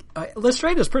 I think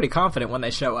Lestrade is pretty confident when they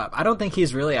show up. I don't think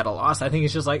he's really at a loss. I think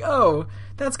he's just like, oh,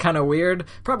 that's kind of weird.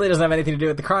 Probably doesn't have anything to do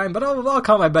with the crime, but I'll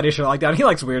call my buddy Sherlock down. He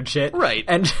likes weird shit. Right.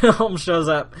 And Holmes shows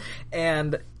up,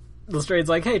 and Lestrade's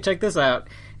like, hey, check this out.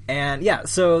 And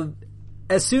so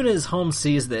as soon as Holmes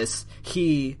sees this,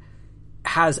 he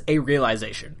has a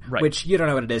realization, which you don't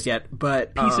know what it is yet,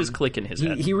 but... Pieces click in his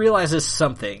head. He realizes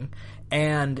something,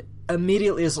 and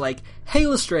immediately is like, hey,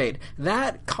 Lestrade,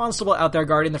 that constable out there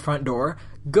guarding the front door,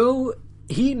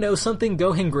 he knows something,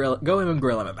 go him and grill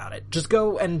him about it. Just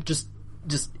go and just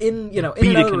in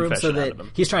another room, so that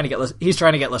he's trying to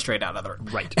get Lestrade out of the room.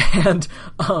 Right. And,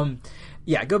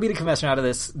 go beat a confession out of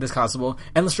this constable,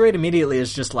 and Lestrade immediately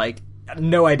is just like,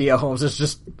 no idea Holmes is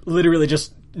just literally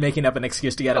just making up an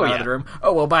excuse to get him out of the room.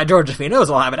 Oh, well, by George, if he knows,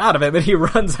 I'll have it out of him. And he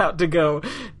runs out to go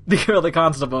to kill the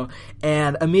constable.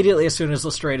 And immediately, as soon as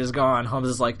Lestrade is gone, Holmes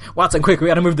is like, Watson, quick, we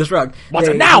gotta move this rug.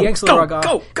 Watson, now! He yanks the rug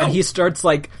off, and he starts,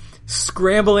 like,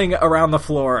 scrambling around the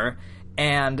floor.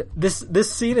 And this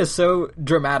scene is so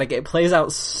dramatic. It plays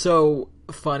out so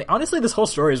funny. Honestly, this whole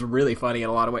story is really funny in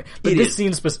a lot of ways. But this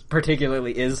scene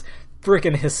particularly is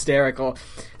freaking hysterical.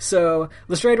 So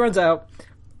Lestrade runs out.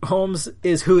 Holmes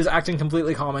who is acting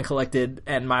completely calm and collected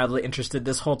and mildly interested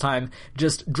this whole time,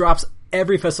 just drops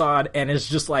every facade and is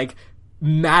just like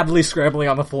madly scrambling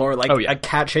on the floor like a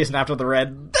cat chasing after the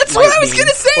red. That's what I was gonna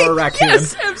say. Or a raccoon.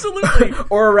 Yes, absolutely.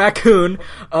 Or a raccoon.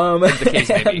 The case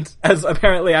may be. As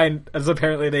apparently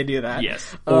they do that.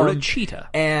 Yes. Or a cheetah.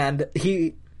 And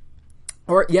he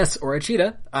Or a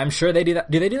cheetah. I'm sure they do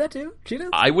that. Do they do that too?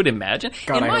 Cheetahs? I would imagine.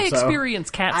 God, in my experience,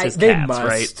 cats is cats, must.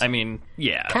 Right? I mean,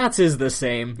 yeah. Cats is the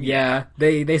same. Yeah.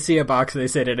 They see a box, they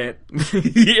sit in it.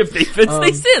 If they fits,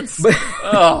 they sits.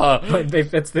 But they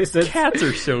fits, they sit. Cats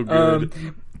are so good.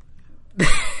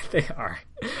 They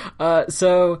are.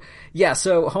 So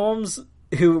Holmes,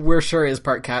 who we're sure is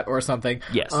part cat or something.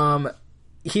 Yes.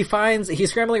 He's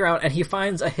scrambling around and he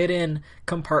finds a hidden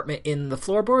compartment in the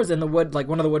floorboards in the wood, like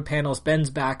one of the wood panels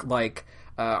bends back like,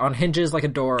 on hinges like a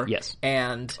door. Yes.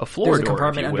 And a floor there's door, a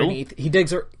compartment if you will. underneath. He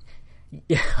digs a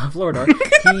floor door.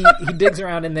 he digs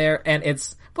around in there and it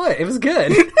was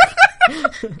good. It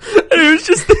was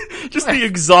just the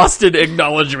exhausted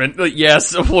acknowledgement that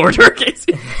yes, a floor door,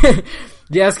 Casey.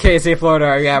 Yes, Casey, floor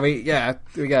door. Yeah, we got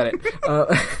it.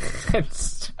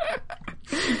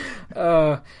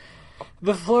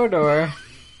 The floor door.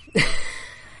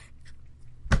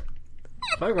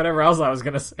 Fuck whatever else I was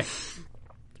gonna say.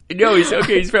 No, he's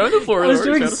okay. He's found the floor. I was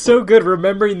doing so good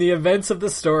remembering the events of the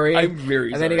story. I'm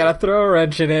very and sorry. then you gotta throw a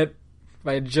wrench in it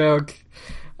by a joke.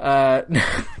 Yeah,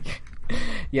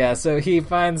 so he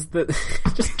finds that.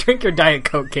 Just drink your Diet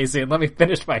Coke, Casey, and let me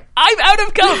finish my. I'm out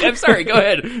of Coke. I'm sorry. Go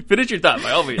ahead. Finish your thought,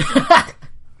 by all means.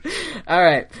 All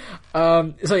right.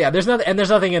 So yeah, there's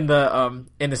nothing in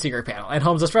the secret panel, and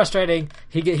Holmes is frustrating.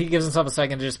 He gives himself a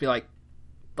second to just be like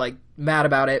mad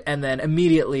about it, and then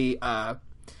immediately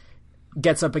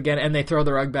gets up again, and they throw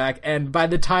the rug back. And by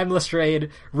the time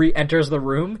Lestrade re-enters the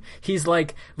room, he's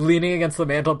like leaning against the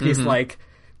mantelpiece, like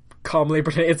calmly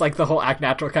pretending. It's like the whole act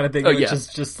natural kind of thing, which is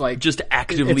just like just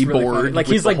actively really bored. Funny. Like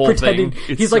with he's the like whole pretending.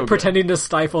 Thing. He's so like good. pretending to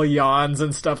stifle yawns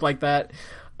and stuff like that.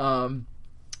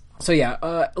 So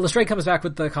yeah, Lestrade comes back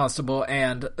with the constable,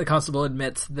 and the constable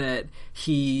admits that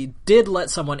he did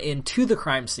let someone into the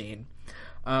crime scene,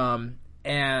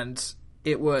 and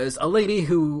it was a lady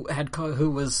who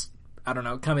was, I don't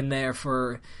know, coming there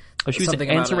for she was something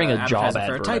answering about a job for a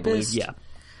advert, I believe.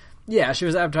 Yeah, she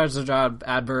was advertising a job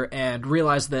advert and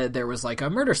realized that there was like a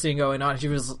murder scene going on. She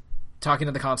was talking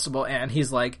to the constable, and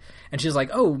she's like,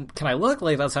 "Oh, can I look?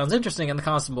 Like, that sounds interesting." And the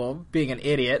constable, being an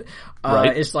idiot,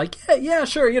 is like, yeah,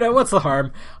 sure, what's the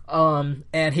harm?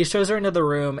 And he shows her into the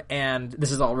room, and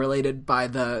this is all related by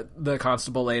the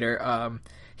constable later.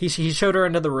 He showed her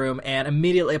into the room, and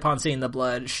immediately upon seeing the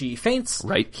blood, she faints.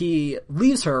 Right. He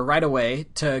leaves her right away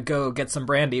to go get some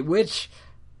brandy, which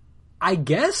I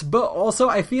guess, but also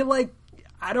I feel like,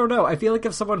 I don't know, I feel like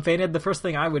if someone fainted, the first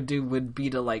thing I would do would be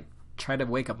to like try to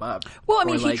wake him up. Well, I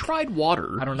mean, he tried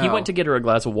water. I don't know. He went to get her a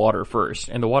glass of water first,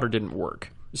 and the water didn't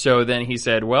work. So then he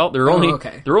said, "Well, there are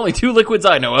only two liquids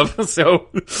I know of, so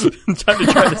time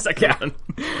to try the second one."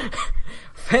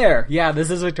 Fair, yeah. This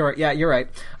is Victoria. Yeah, you're right.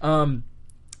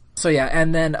 So yeah,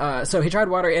 and then so he tried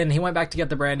water, and he went back to get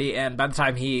the brandy, and by the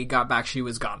time he got back, she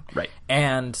was gone. Right,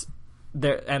 and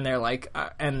they're like,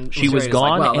 and she was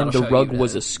gone, like, well, and the rug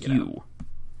was askew.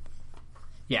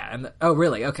 Yeah, and oh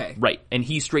really? Okay, right, and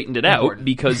he straightened it out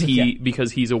because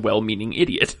he's a well-meaning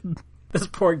idiot. This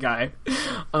poor guy.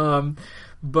 So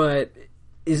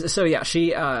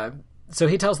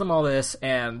he tells them all this,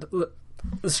 and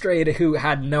Lestrade, who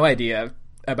had no idea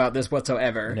about this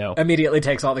whatsoever, immediately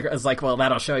takes all the. It's like, well,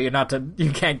 that'll show you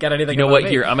you can't get anything. You know what?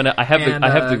 Here, I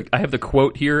have the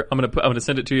quote here. I'm gonna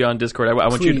send it to you on Discord. I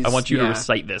want you to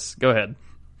recite this. Go ahead.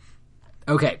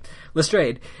 Okay.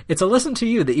 Lestrade, it's a lesson to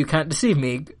you that you can't deceive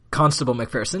me, Constable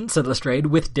McPherson, said Lestrade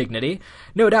with dignity.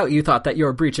 No doubt you thought that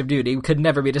your breach of duty could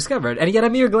never be discovered, and yet a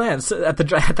mere glance at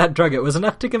that drugget was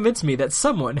enough to convince me that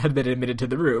someone had been admitted to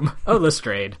the room. Oh,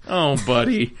 Lestrade. Oh,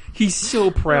 buddy. He's so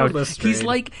proud. Oh, he's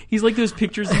like those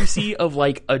pictures you see of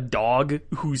like a dog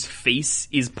whose face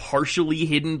is partially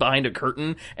hidden behind a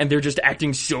curtain, and they're just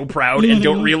acting so proud and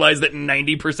don't realize that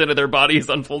 90% of their body is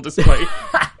on full display.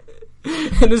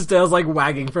 And his tail's like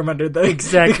wagging from under the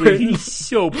Exactly. He's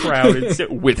so proud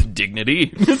and with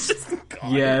dignity. It's just,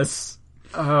 yes.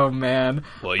 Oh man.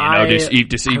 Well,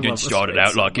 this evening started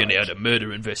out like any other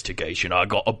murder investigation. I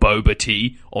got a boba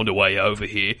tea on the way over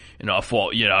here, and I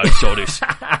thought, I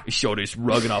saw this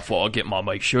rug, and I thought I'd get my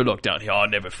mate Sherlock down here. I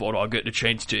never thought I'd get the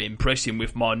chance to impress him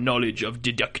with my knowledge of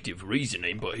deductive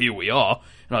reasoning, but here we are.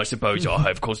 And I suppose I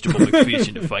have Constable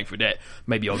McPherson to thank for that.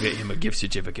 Maybe I'll get him a gift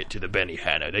certificate to the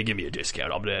Benihana. They give me a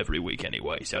discount. I'm there every week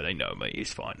anyway, so they know me.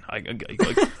 It's fine. I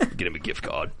get him a gift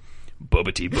card.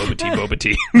 Boba tea, boba tea, boba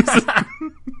tea.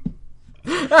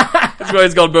 That's why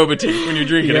it's called boba tea. When you're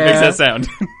drinking, it makes that sound.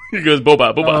 It goes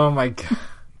boba, boba. Oh my god.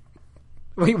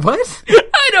 Wait, what?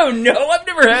 I don't know. I've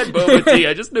never had boba tea.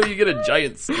 I just know you get a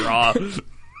giant straw.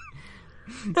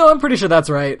 No, I'm pretty sure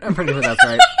that's right.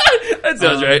 That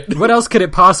sounds right. What else could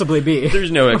it possibly be?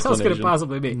 There's no explanation. What else could it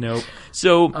possibly be? Nope.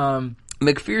 So,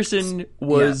 McPherson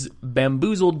was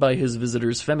bamboozled by his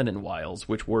visitor's feminine wiles,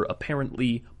 which were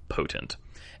apparently potent.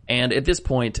 And at this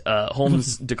point,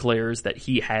 Holmes declares that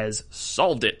he has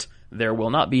solved it. There will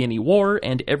not be any war,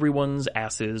 and everyone's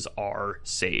asses are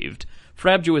saved.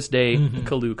 Frabjous Day,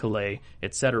 Callooh Callay,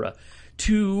 etc.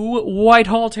 To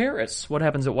Whitehall Terrace. What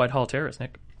happens at Whitehall Terrace,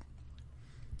 Nick?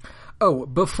 Oh,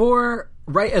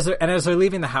 right as they're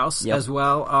leaving the house as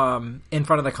well, in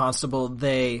front of the constable,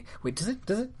 they wait. Does it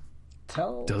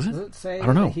tell? Does it? Does it say? I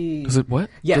don't know. Does it what?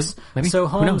 Yes. Maybe? So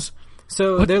Holmes.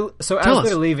 So Tell as us.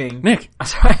 they're leaving, Nick.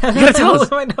 Sorry, you gotta tell us.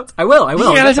 I will. You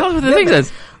gotta tell us what the thing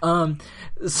says.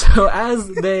 So as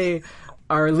they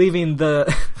are leaving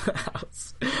the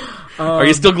house, are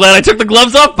you still glad I took the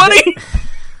gloves off, buddy?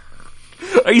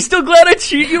 Are you still glad I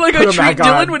treat you like I treat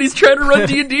Dylan when he's trying to run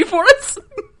D&D for us?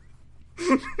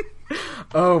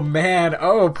 Oh man!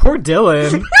 Oh, poor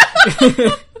Dylan.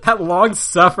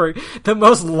 The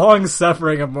most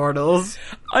long-suffering of mortals.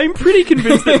 I'm pretty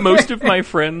convinced that most of my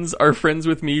friends are friends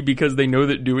with me because they know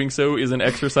that doing so is an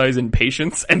exercise in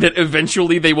patience and that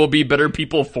eventually they will be better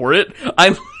people for it.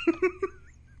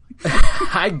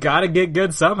 I gotta get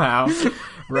good somehow,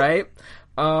 right?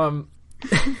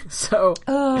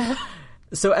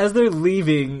 So as they're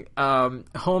leaving,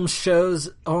 Holmes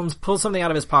pulls something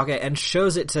out of his pocket and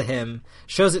shows it to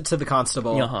the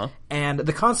constable. And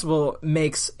the constable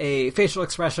makes a facial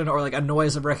expression or like a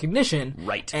noise of recognition.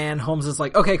 Right. And Holmes is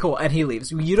like, okay, cool. And he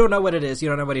leaves. You don't know what it is. You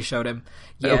don't know what he showed him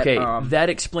yet. Okay, that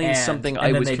explains something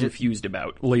I was confused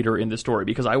about later in the story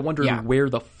because I wondered where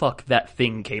the fuck that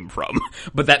thing came from.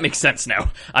 But that makes sense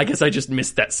now. I guess I just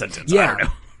missed that sentence. I don't know.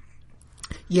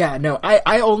 Yeah, no,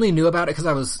 I only knew about it because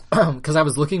I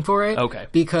was looking for it. Okay.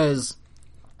 Because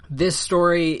this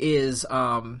story is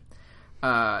in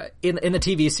the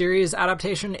TV series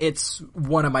adaptation, it's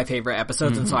one of my favorite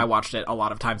episodes, and so I watched it a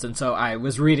lot of times, and so I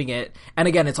was reading it, and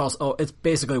again, it's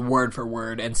basically word for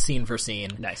word and scene for scene.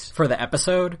 Nice. For the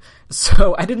episode.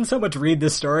 So I didn't so much read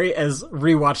this story as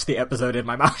rewatch the episode in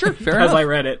my mind fair as enough. I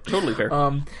read it. Totally fair.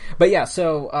 But yeah,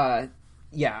 so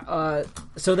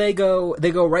so they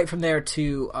go right from there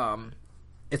to,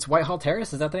 it's Whitehall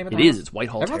Terrace? Is that the name of the house? It is, it's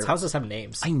Whitehall Terrace. Everyone's houses have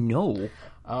names. I know.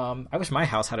 I wish my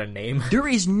house had a name. There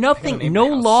is nothing, no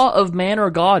law of man or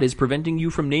God is preventing you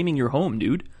from naming your home,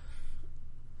 dude.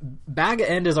 Bag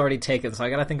End is already taken, so I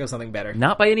gotta think of something better.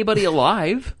 Not by anybody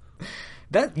alive.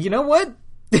 You know what?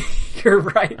 You're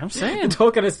right. I'm saying. The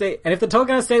Tolkien Estate. And if the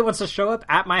Tolkien Estate wants to show up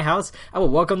at my house, I will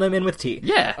welcome them in with tea.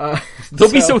 Yeah.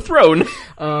 They'll be so thrown.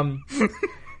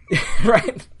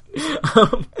 Right.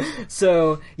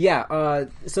 So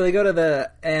they go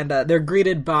to they're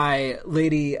greeted by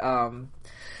Lady,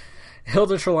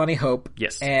 Hilda Trelawney Hope.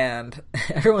 Yes. And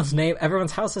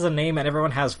everyone's house has a name and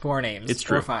everyone has 4 names. It's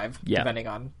true. Or 5, depending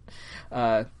on,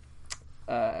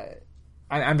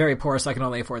 I'm very poor, so I can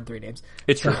only afford 3 names.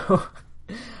 It's true.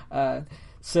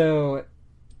 So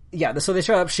they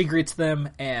show up, she greets them,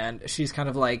 and she's kind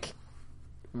of like,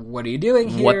 what are you doing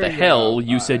here? What the hell?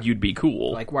 You said you'd be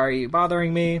cool. Like, why are you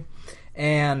bothering me?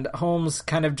 And Holmes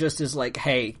kind of just is like,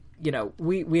 hey,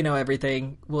 we know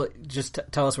everything. Well, just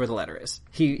tell us where the letter is.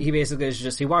 He basically is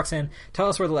just, he walks in, tell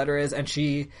us where the letter is, and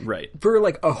she, for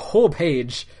like a whole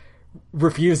page,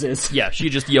 refuses. Yeah, she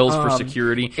just yells for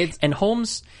security. And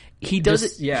Holmes, he does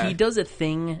a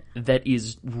thing that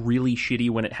is really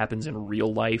shitty when it happens in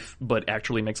real life, but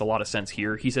actually makes a lot of sense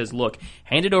here. He says, look,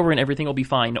 hand it over and everything will be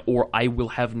fine, or I will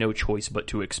have no choice but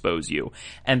to expose you.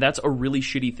 And that's a really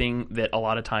shitty thing that a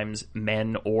lot of times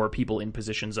men or people in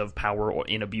positions of power or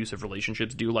in abusive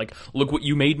relationships do. Like, look what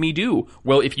you made me do.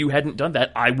 Well, if you hadn't done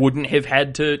that, I wouldn't have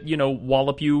had to,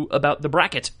 wallop you about the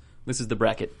bracket. This is the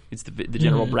bracket. It's the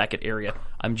general bracket area.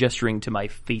 I'm gesturing to my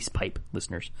face pipe,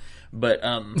 listeners. But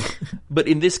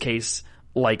in this case,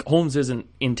 like, Holmes isn't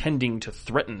intending to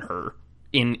threaten her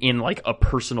in like a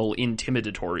personal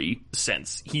intimidatory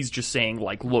sense. He's just saying,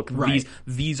 like, look,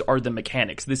 these are the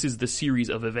mechanics. This is the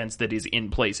series of events that is in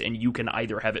place, and you can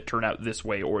either have it turn out this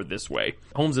way or this way.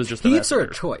 Holmes is just he gives her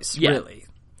a choice, really.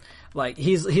 Like,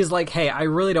 he's like, hey, I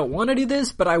really don't want to do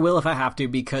this, but I will if I have to,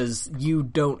 because you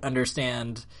don't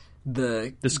understand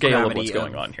the scale of what's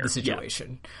going on here. The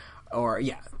situation. Or,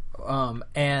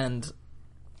 and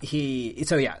you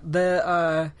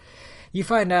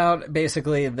find out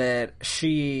basically that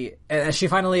she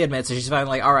finally admits, she's finally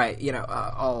like, all right,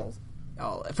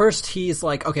 first he's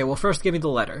like, okay, well, first give me the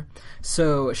letter.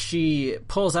 So she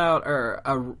pulls out,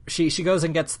 she goes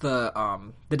and gets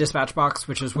the dispatch box,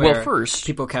 which is where first,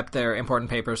 people kept their important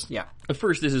papers. Yeah.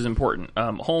 First, this is important.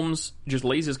 Holmes just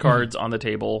lays his cards on the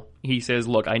table. He says,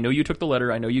 look, I know you took the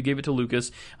letter. I know you gave it to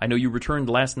Lucas. I know you returned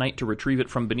last night to retrieve it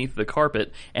from beneath the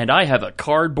carpet, and I have a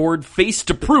cardboard face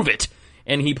to prove it.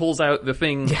 And he pulls out the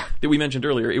thing that we mentioned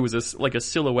earlier. It was like a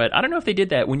silhouette. I don't know if they did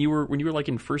that when you were like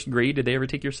in first grade. Did they ever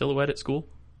take your silhouette at school?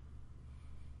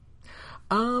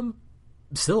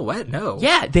 Silhouette? No.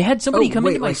 Yeah, they had somebody come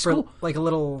into my school, like a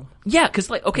little. Yeah, because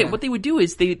what they would do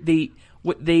is they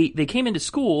came into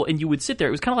school and you would sit there.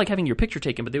 It was kind of like having your picture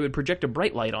taken, but they would project a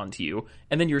bright light onto you,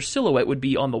 and then your silhouette would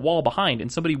be on the wall behind,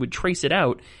 and somebody would trace it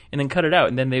out and then cut it out,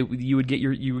 and then you would get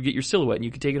your silhouette, and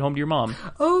you could take it home to your mom.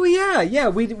 Oh yeah.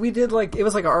 We did like it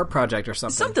was like an art project or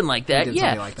something like that.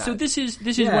 Yeah. Like that. So this is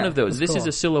one of those. This is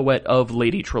a silhouette of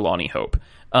Lady Trelawney Hope.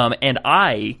 And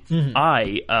I,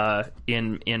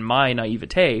 in my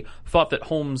naivete, thought that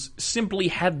Holmes simply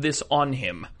had this on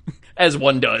him, as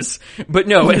one does. But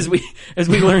no, as we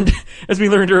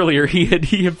learned earlier, he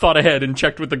had thought ahead and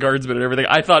checked with the guardsmen and everything.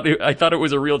 I thought it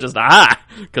was a real just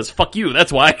because fuck you,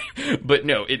 that's why. But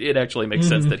no, it actually makes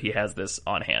sense that he has this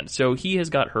on hand. So he has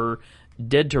got her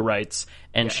dead to rights,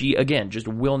 and she again just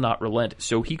will not relent.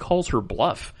 So he calls her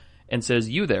bluff and says,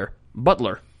 "You there,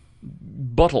 butler,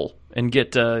 buttle, and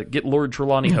get Lord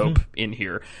Trelawney Hope in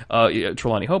here.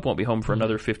 Trelawney Hope won't be home for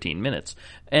another 15 minutes."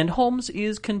 And Holmes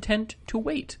is content to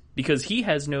wait because he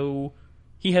has no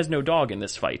dog in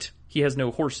this fight. He has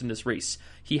no horse in this race.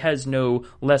 He has no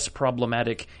less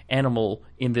problematic animal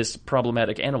in this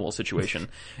problematic animal situation.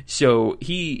 So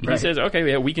he says, okay,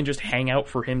 yeah, we can just hang out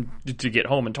for him to get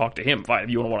home and talk to him. Fine, if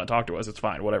you don't want to talk to us, it's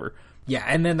fine, whatever. Yeah,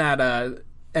 and then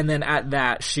at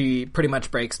that, she pretty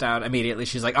much breaks down immediately.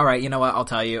 She's like, all right, you know what? I'll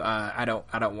tell you. I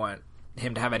don't want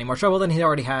him to have any more trouble than he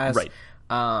already has. Right.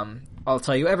 I'll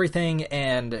tell you everything.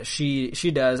 And she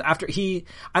does. After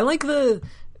I like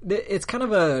it's kind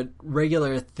of a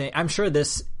regular thing. I'm sure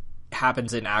this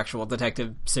happens in actual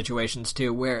detective situations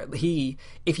too, where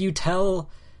if you tell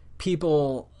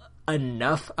people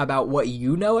enough about what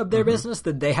you know of their business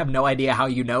that they have no idea how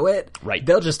you know it, right,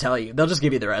 they'll just tell you. They'll just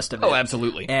give you the rest of it. Oh,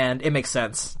 absolutely. And it makes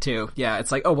sense too. Yeah,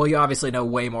 it's like, oh well, you obviously know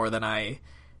way more than I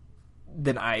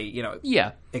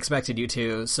expected you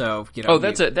to. So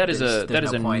that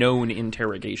is a known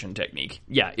interrogation technique.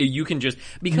 Yeah, you can just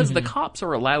because the cops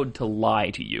are allowed to lie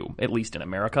to you, at least in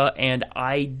America, and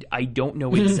I don't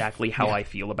know exactly how I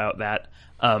feel about that.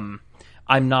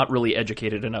 I'm not really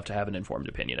educated enough to have an informed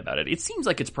opinion about it. It seems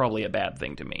like it's probably a bad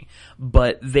thing to me.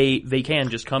 But they can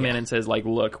just come in and says, like,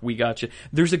 look, we got you.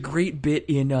 There's a great bit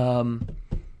in,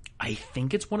 I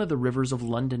think it's one of the Rivers of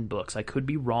London books. I could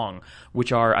be wrong,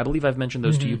 which are, I believe I've mentioned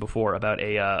those to you before, about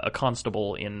a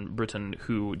constable in Britain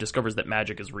who discovers that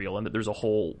magic is real and that there's a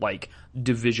whole, like,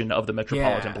 division of the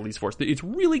Metropolitan Police Force. It's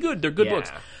really good. They're good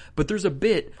books. But there's a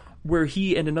bit where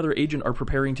he and another agent are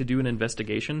preparing to do an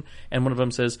investigation, and one of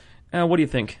them says, what do you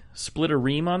think? Split a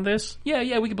ream on this?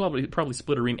 Yeah, we could probably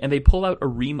split a ream. And they pull out a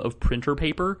ream of printer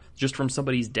paper just from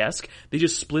somebody's desk. They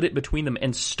just split it between them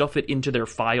and stuff it into their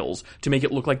files to make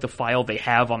it look like the file they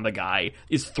have on the guy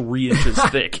is 3 inches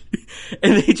thick.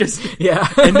 And they just... Yeah.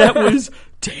 And that was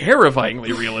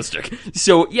terrifyingly realistic.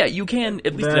 So, yeah, you can,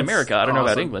 at least in America, I don't know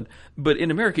about England, but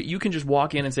in America, you can just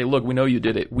walk in and say, look, we know you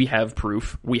did it. We have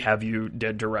proof. We have you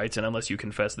dead to rights, and unless you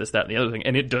confess this, that, and the other thing.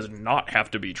 And it does not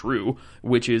have to be true,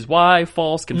 which is why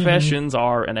false confessions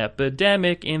are an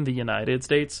epidemic in the United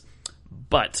States.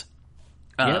 But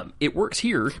it works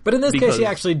here. But in this case, he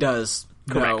actually does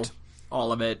know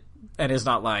all of it and is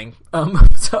not lying.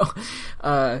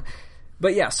 But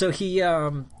yeah, so he...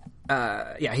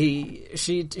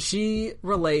 she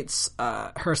relates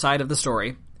her side of the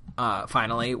story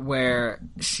finally, where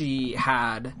she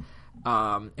had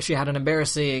an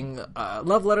embarrassing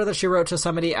love letter that she wrote to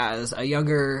somebody as a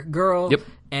younger girl,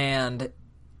 and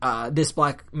this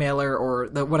blackmailer or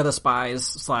one of the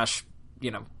spies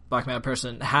 / blackmail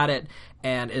person had it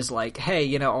and is like,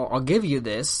 hey, I'll give you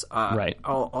this.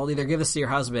 I'll either give this to your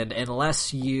husband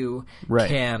unless you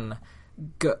can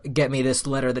get me this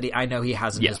letter that I know he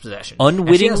has in his possession.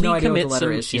 Unwittingly commit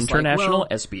some international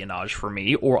espionage for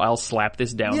me, or I'll slap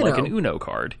this down like an Uno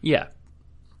card. Yeah.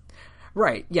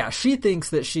 Right. Yeah. She thinks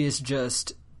that she's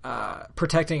just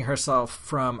protecting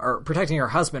herself or protecting her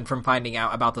husband from finding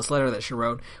out about this letter that she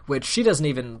wrote, which she doesn't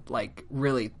even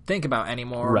really think about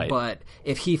anymore. Right. But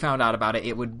if he found out about it,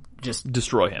 it would just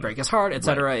destroy him, break his heart,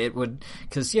 etc. Right. It would,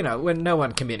 because when no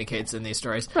one communicates in these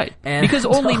stories, right? And because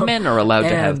only men are allowed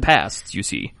to have pasts. You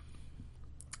see,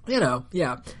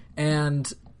 yeah,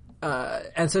 and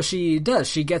And so she does.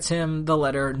 She gets him the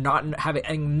letter, not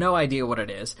having no idea what it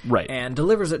is, right? And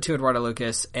delivers it to Eduardo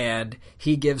Lucas, and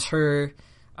he gives her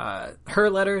her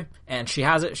letter, and she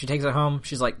has it. She takes it home.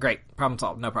 She's like, "Great, problem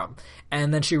solved, no problem."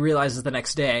 And then she realizes the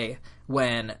next day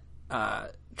when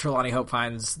Trelawney Hope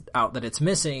finds out that it's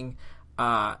missing,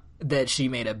 that she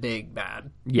made a big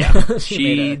bad. Yeah,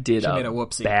 she did a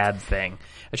whoopsie. Bad thing.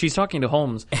 And she's talking to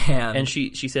Holmes, and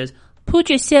she says,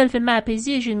 "Put yourself in my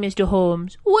position, Mr.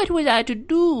 Holmes. What was I to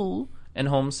do?" And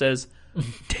Holmes says,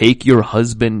 "Take your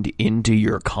husband into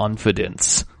your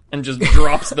confidence," and just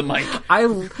drops the mic.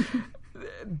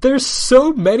 There's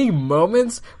so many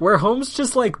moments where Holmes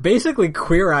just, like, basically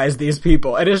Queer Eyes these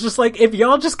people. And it's just like, if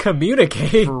y'all just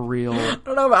communicate. For real. I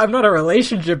don't know, I'm not a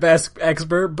relationship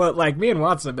expert, but, like, me and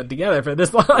Watson have been together for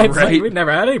this long. It's right. like, we've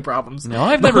never had any problems. No,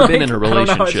 I've never been in a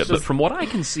relationship, but from what I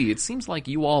can see, it seems like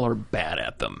you all are bad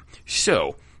at them.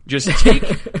 So, just take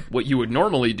what you would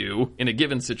normally do in a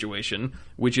given situation,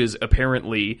 which is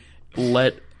apparently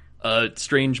let a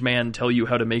strange man tell you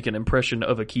how to make an impression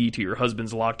of a key to your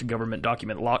husband's locked government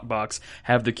document lockbox,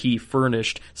 have the key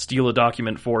furnished, steal a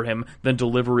document for him, then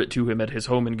deliver it to him at his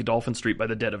home in Godolphin Street by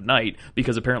the dead of night,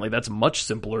 because apparently that's much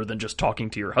simpler than just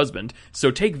talking to your husband. So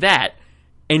take that,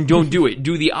 and don't do it.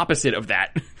 Do the opposite of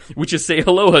that, which is say,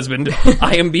 "Hello, husband,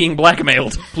 I am being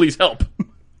blackmailed. Please help."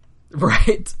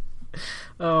 Right.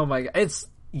 Oh my god. It's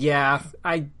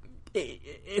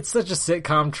such a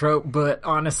sitcom trope, but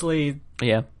honestly...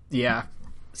 Yeah. Yeah.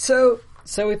 So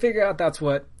we figure out that's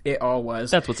what it all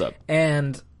was. That's what's up.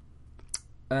 And,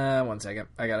 1 second.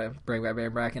 I gotta bring my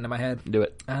brain back into my head. Do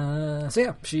it. So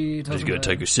yeah, she tells Just him gonna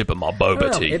take a sip of my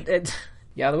boba tea.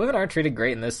 Yeah, the women aren't treated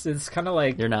great in this. It's kind of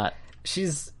like... They're not.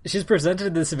 She's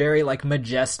presented this very, like,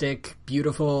 majestic,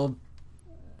 beautiful,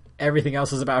 everything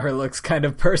else is about her looks kind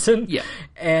of person. Yeah.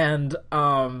 And,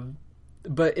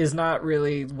 but is not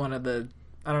really one of the...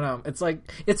 I don't know. It's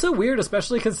like, it's so weird,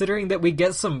 especially considering that we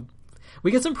get some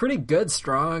pretty good,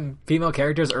 strong female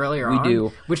characters earlier on. We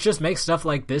do. Which just makes stuff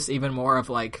like this even more of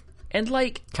like... And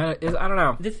like... kind of, I don't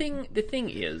know. The thing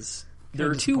is, there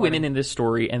are two women in this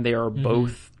story, and they are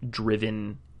both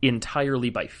driven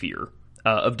entirely by fear.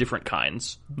 Of different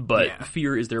kinds, but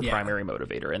fear is their primary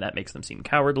motivator, and that makes them seem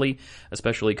cowardly,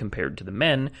 especially compared to the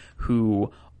men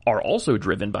who are also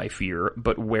driven by fear,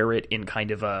 but wear it in kind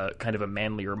of a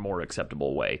manlier, more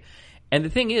acceptable way. And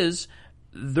the thing is,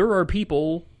 there are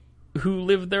people who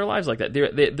live their lives like that.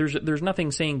 There's nothing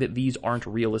saying that these aren't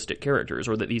realistic characters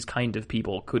or that these kind of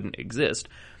people couldn't exist.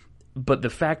 But the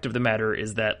fact of the matter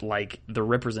is that, like, the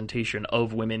representation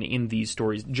of women in these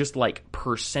stories, just like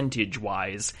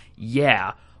percentage-wise,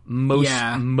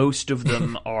 most of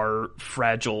them are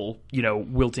fragile,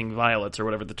 wilting violets or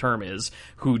whatever the term is,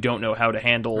 who don't know how to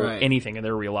handle anything in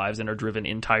their real lives and are driven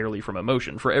entirely from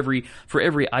emotion. For every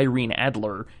Irene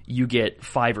Adler, you get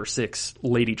 5 or 6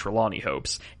 Lady Trelawney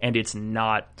Hopes, and it's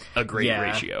not a great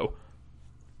ratio.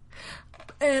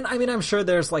 And, I mean, I'm sure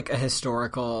there's, like, a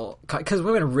historical... Because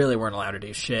women really weren't allowed to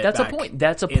do shit That's a point.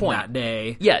 That's a point. In that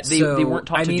day. Yeah, they weren't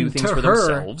taught to do things for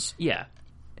themselves. Yeah.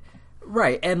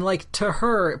 Right, and, like, to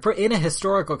her, in a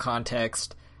historical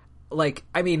context, like,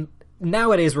 I mean,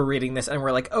 nowadays we're reading this and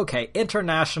we're like, okay,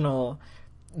 international,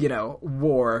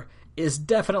 war is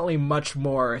definitely much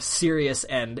more serious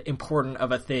and important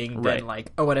of a thing than,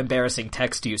 like, oh, an embarrassing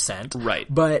text you sent. Right.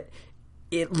 But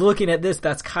looking at this,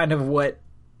 that's kind of what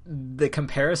the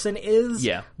comparison is.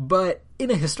 Yeah. But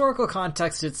in a historical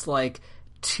context, it's like,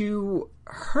 to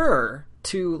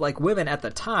like women at the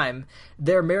time,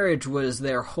 their marriage was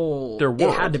their world.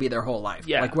 It had to be their whole life.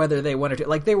 Yeah. Like whether they wanted to,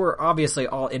 like they were obviously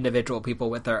all individual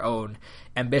people with their own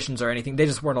ambitions or anything. They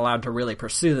just weren't allowed to really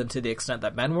pursue them to the extent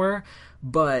that men were.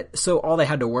 But so all they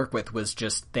had to work with was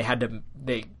just, they had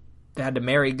to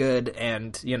marry good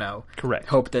and, correct.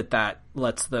 Hope that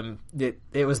lets them,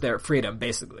 it was their freedom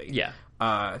basically. Yeah.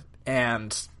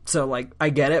 And so like, I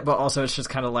get it, but also it's just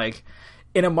kind of like,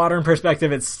 in a modern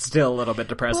perspective, it's still a little bit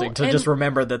depressing to just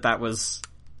remember that was,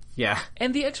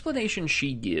 And the explanation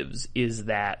she gives is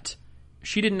that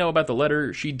she didn't know about the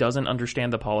letter. She doesn't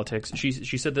understand the politics. She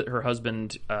said that her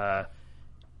husband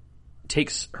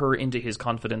takes her into his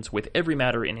confidence with every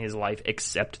matter in his life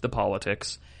except the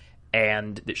politics,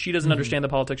 and that she doesn't understand the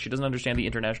politics. She doesn't understand the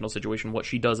international situation. What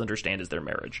she does understand is their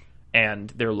marriage and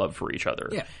their love for each other.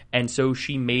 Yeah. And so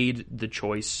she made the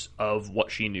choice of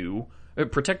what she knew,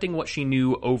 protecting what she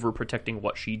knew over protecting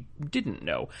what she didn't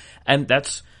know. And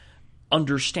that's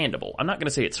understandable. I'm not going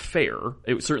to say it's fair.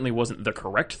 It certainly wasn't the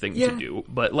correct thing to do,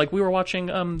 but like we were watching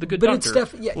The Good Doctor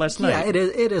last night. Yeah,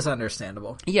 it is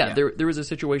understandable. Yeah, there was a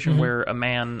situation where a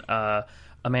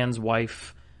man's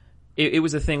wife it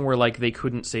was a thing where, like, they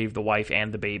couldn't save the wife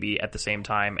and the baby at the same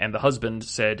time, and the husband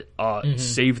said,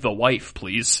 save the wife,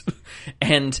 please.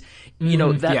 And, you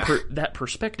know, that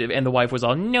perspective, and the wife was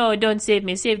all, no, don't save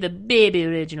me, save the baby,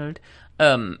 Reginald.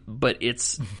 But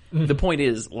the point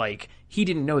is, like, he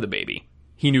didn't know the baby.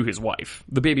 He knew his wife.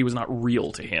 The baby was not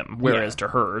real to him, whereas to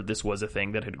her, this was a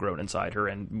thing that had grown inside her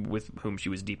and with whom she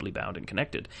was deeply bound and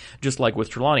connected. Just like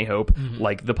with Trelawney Hope,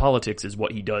 like, the politics is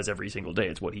what he does every single day.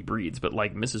 It's what he breathes. But,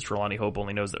 like, Mrs. Trelawney Hope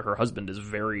only knows that her husband is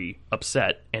very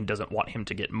upset and doesn't want him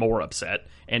to get more upset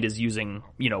and is using,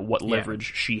 you know, what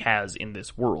leverage she has in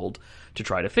this world to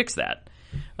try to fix that.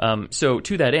 So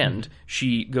to that end,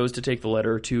 she goes to take the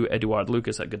letter to Edouard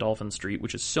Lucas at Godolphin Street,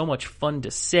 which is so much fun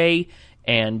to say.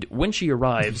 And when she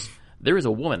arrives, there is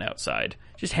a woman outside,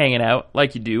 just hanging out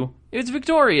like you do. It's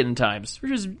Victorian times.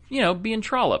 We're just, you know, being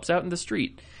trollops out in the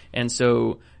street. And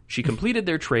so she completed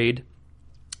their trade.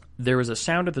 There is a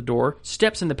sound at the door,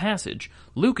 steps in the passage.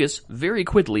 Lucas, very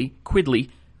quiddly,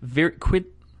 very quiddly.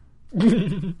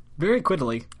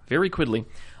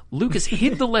 Lucas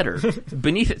hid the letter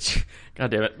beneath it.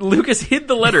 God damn it. Lucas hid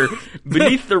the letter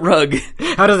beneath the rug.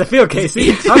 How does it feel,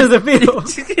 Casey? How does it feel?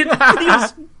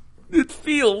 It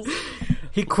feels.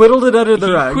 He quiddled it under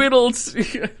the rug.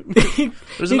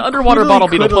 There's an underwater bottle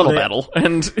beetle puddle battle.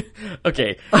 And,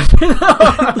 okay.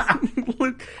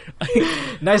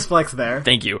 Nice flex there.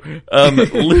 Thank you.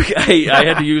 Luke, I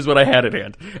had to use what I had at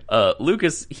hand.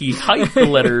 Lucas, he hides the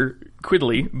letter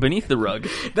quiddly beneath the rug.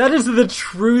 That is the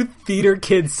true theater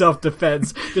kid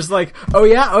self-defense. Just like, oh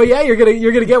yeah, you're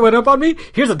gonna get one up on me?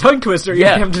 Here's a tongue twister.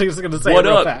 Yeah, I'm just gonna say it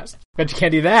real fast. Bet you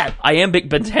can't do that. Iambic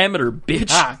pentameter,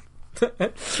 bitch.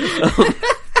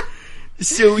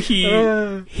 So he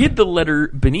hid the letter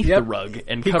beneath the rug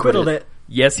and covered quiddled it.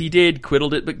 Yes, he did.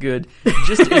 Quiddled it, but good.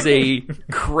 Just as a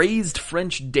crazed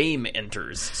French dame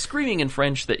enters, screaming in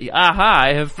French that, aha,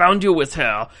 I have found you with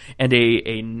her, and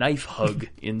a knife hug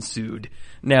ensued.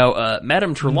 Now,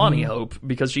 Madame Trelawney Hope,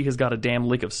 because she has got a damn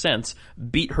lick of sense,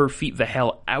 beat her feet the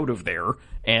hell out of there,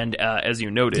 and as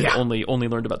you noted, only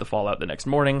learned about the fallout the next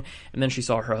morning, and then she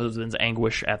saw her husband's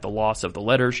anguish at the loss of the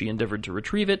letter. She endeavored to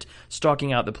retrieve it,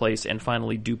 stalking out the place, and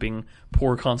finally duping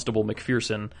poor Constable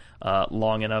McPherson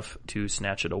long enough to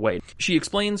snatch it away. She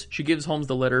explains, she gives Holmes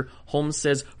the letter. Holmes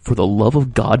says, for the love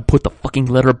of God, put the fucking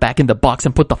letter back in the box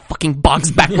and put the fucking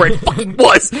box back where it fucking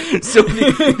was! So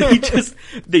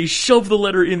they shove the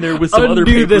letter in there with some other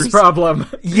papers. Undo this problem.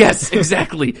 Yes,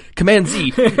 exactly. Command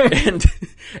Z. And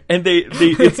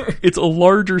it's a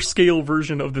larger scale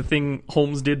version of the thing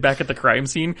Holmes did back at the crime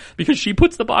scene, because she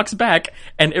puts the box back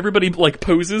and everybody like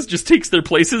poses, just takes their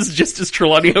places just as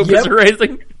Trelawney Hope is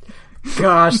rising.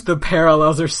 Gosh, the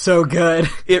parallels are so good.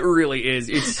 It really is.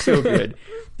 It's so good.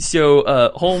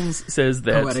 So, Holmes says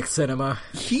that poetic cinema.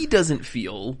 He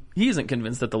isn't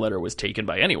convinced that the letter was taken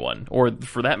by anyone, or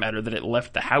for that matter, that it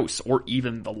left the house, or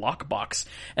even the lockbox.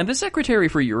 And the Secretary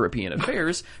for European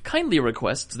Affairs kindly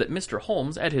requests that Mr.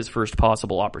 Holmes, at his first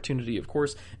possible opportunity, of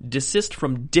course, desist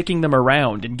from dicking them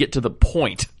around and get to the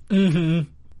point. I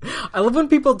love when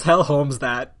people tell Holmes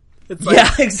that. It's like,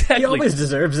 yeah, exactly. He always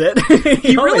deserves it.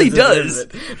 He really does.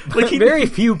 Like, very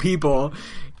few people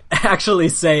actually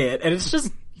say it, and it's just,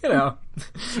 you know.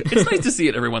 It's nice to see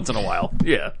it every once in a while.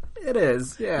 Yeah. It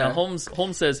is, yeah. Now,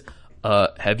 Holmes says,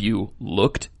 have you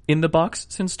looked in the box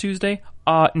since Tuesday?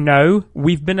 No.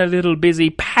 We've been a little busy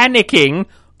panicking.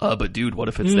 But dude, what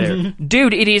if it's there?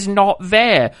 Dude, it is not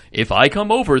there. If I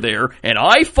come over there and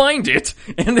I find it,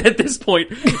 and at this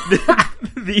point,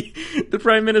 the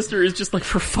Prime Minister is just like,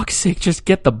 for fuck's sake, just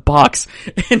get the box.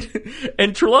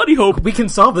 And Trelawney Hope... We can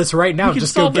solve this right now,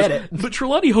 just go get it. But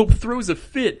Trelawney Hope throws a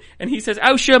fit, and he says,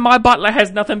 oh sure, my butler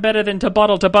has nothing better than to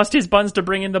bottle to bust his buns to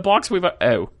bring in the box.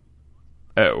 Oh.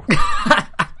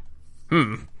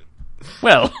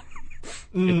 Well,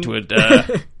 it would,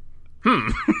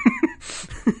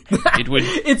 It would.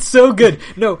 It's so good.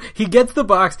 No, he gets the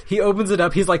box, he opens it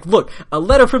up, he's like, look, a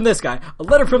letter from this guy, a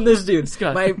letter from this dude,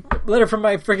 my letter from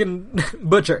my freaking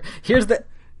butcher. Here's the...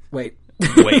 Wait.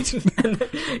 Because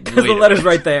the letter's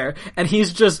right there, and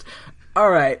he's just,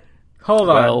 alright, hold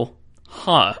on. Well,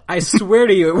 I swear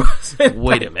to you, it wasn't.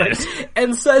 Wait a minute.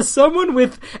 And so as someone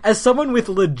with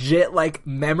legit, like,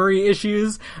 memory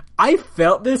issues, I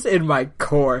felt this in my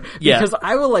core. Because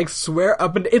I will, like, swear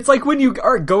up and... It's like when you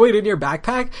are going in your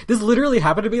backpack. This literally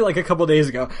happened to me, like, a couple days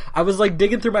ago. I was, like,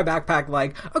 digging through my backpack,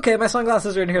 like, okay, my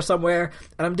sunglasses are in here somewhere,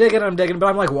 and I'm digging, but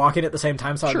I'm, like, walking at the same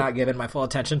time, so I'm not giving my full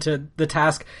attention to the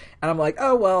task. And I'm like,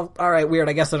 oh, well, alright, weird,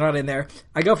 I guess they're not in there.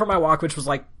 I go for my walk, which was,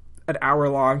 like, an hour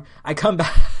long. I come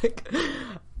back,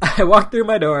 I walk through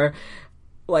my door,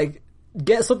 like,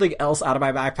 get something else out of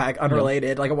my backpack,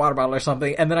 unrelated, like a water bottle or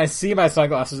something, and then I see my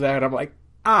sunglasses there, and I'm like,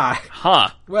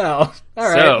 well, all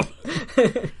right.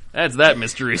 So, that's that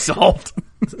mystery solved.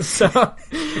 So,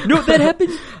 no, that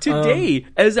happened today.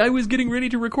 As I was getting ready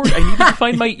to record, I needed to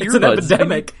find my earbuds. It's an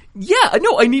epidemic.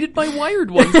 I needed my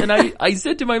wired ones, and I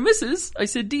said to my missus, I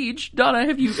said, Deej, Donna,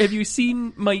 have you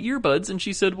seen my earbuds? And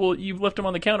she said, well, you've left them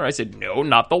on the counter. I said, no,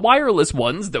 not the wireless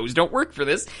ones. Those don't work for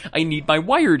this. I need my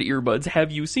wired earbuds.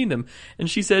 Have you seen them? And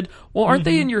she said, well, aren't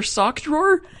they in your sock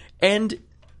drawer? And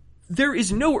there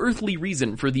is no earthly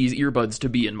reason for these earbuds to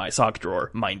be in my sock drawer,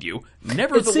 mind you.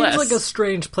 Nevertheless, it seems like a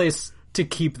strange place to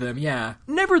keep them, yeah.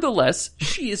 Nevertheless,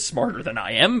 she is smarter than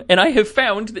I am, and I have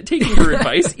found that taking her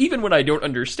advice, even when I don't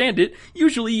understand it,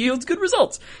 usually yields good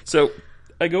results. So,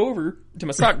 I go over to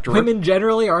my sock drawer. Women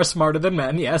generally are smarter than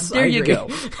men, yes. There you go.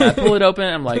 I pull it open,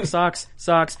 I'm like, socks,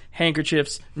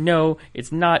 handkerchiefs, no,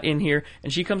 it's not in here.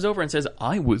 And she comes over and says,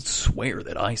 I would swear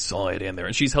that I saw it in there.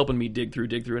 And she's helping me dig through.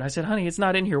 And I said, honey, it's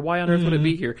not in here. Why on earth would it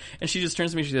be here? And she just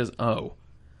turns to me and she says, oh,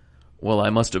 well, I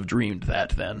must have dreamed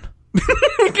that then.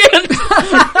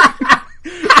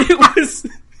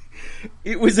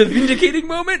 It was a vindicating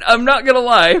moment, I'm not gonna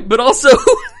lie, but also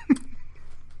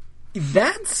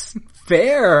that's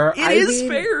fair. It is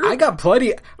fair.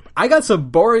 I got some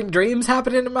boring dreams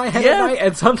happening in my head at night,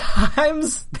 and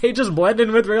sometimes they just blend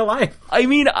in with real life. I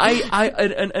mean,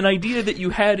 an idea that you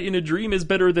had in a dream is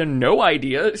better than no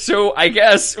idea, so I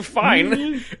guess, fine.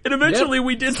 And eventually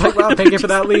we did find it. Thank you for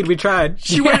that lead, we tried.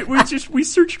 We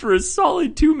searched for a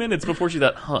solid 2 minutes before she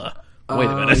thought, wait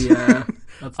a minute. Yeah.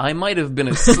 I might have been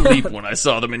asleep when I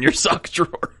saw them in your sock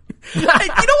drawer. You know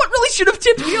what really should have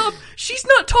tipped me off? She's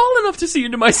not tall enough to see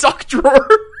into my sock drawer.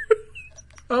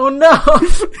 Oh no!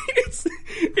 It's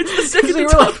the second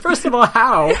to like, first of all,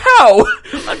 how? How?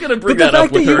 I'm gonna bring that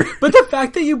up with her. But the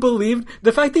fact that you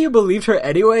believed her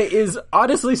anyway is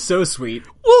honestly so sweet.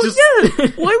 Well, yeah.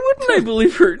 Why wouldn't I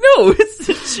believe her? No,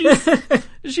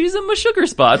 she's in my sugar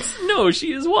spots. No,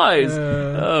 she is wise.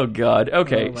 Oh God.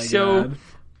 Okay, so God.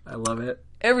 I love it.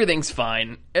 Everything's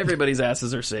fine. Everybody's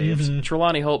asses are saved.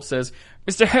 Trelawney Hope says,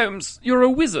 Mr. Holmes, you're a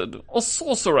wizard, a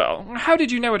sorcerer. How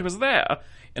did you know it was there?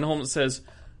 And Holmes says,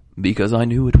 because I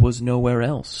knew it was nowhere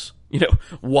else. You know,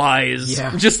 wise.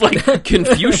 Yeah. Just like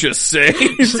Confucius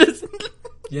says.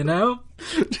 You know?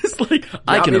 Just like,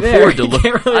 I can afford to look,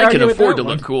 I can afford to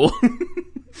look cool.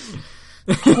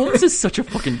 Holmes is such a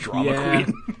fucking drama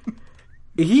queen.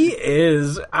 He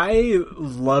is. I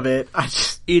love it.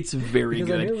 It's very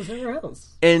good. I knew it was nowhere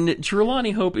else. And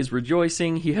Trelawney Hope is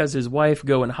rejoicing. He has his wife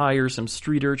go and hire some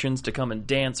street urchins to come and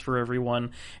dance for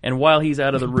everyone. And while he's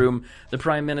out of the room, the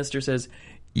Prime Minister says,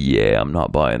 yeah, I'm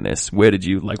not buying this. Where did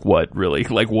you, like what, really?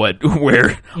 Like what,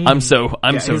 where? I'm so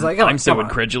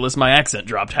incredulous. My accent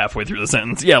dropped halfway through the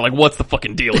sentence. Yeah, like what's the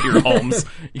fucking deal here, Holmes?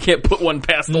 You can't put one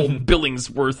past old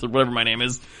Billingsworth or whatever my name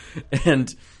is.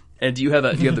 And do you have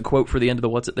the quote for the end of the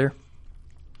what's it there?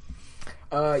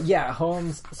 Yeah,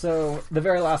 Holmes. So the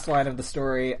very last line of the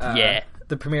story.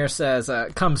 The Premier says,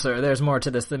 come, sir, there's more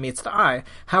to this than meets the eye.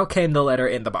 How came the letter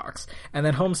in the box? And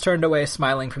then Holmes turned away,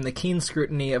 smiling from the keen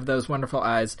scrutiny of those wonderful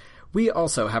eyes. We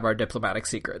also have our diplomatic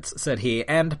secrets, said he,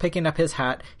 and picking up his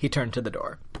hat, he turned to the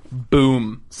door.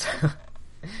 Boom.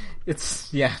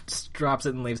 Just drops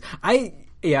it and leaves. I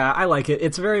like it.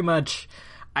 It's very much...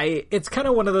 it's kind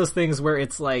of one of those things where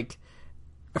it's like,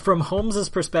 from Holmes's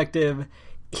perspective,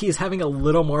 he's having a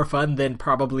little more fun than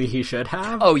probably he should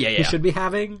have. Oh, yeah. He should be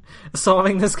having,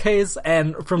 solving this case.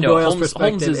 And from Doyle's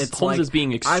perspective, Holmes is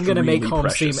being extremely I'm going to make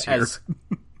Holmes seem here. as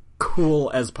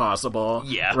cool as possible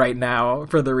right now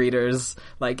for the readers.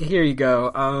 Like, here you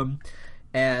go.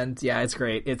 And yeah, it's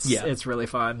great. It's really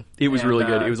fun. It was really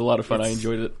good. It was a lot of fun. I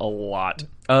enjoyed it a lot.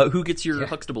 Who gets your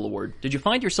Huxtable Award? Did you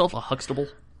find yourself a Huxtable?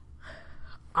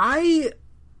 I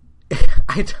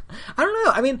don't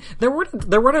know. I mean, there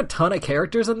weren't a ton of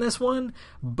characters in this one,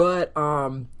 but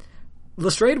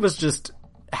Lestrade was just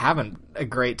having a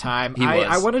great time.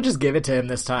 I want to just give it to him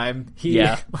this time.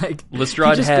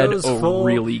 Lestrade had a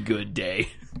really good day.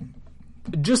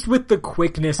 Just with the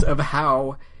quickness of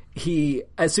how he,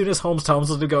 as soon as Holmes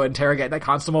tells him to go interrogate that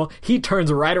constable, he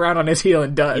turns right around on his heel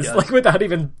and does. Like without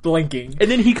even blinking. And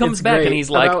then he comes back and he's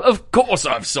like, of course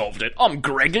I've solved it. I'm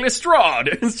Greg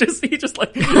Lestrade.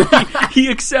 He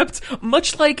accepts,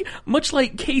 much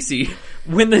like Casey,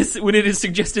 when it is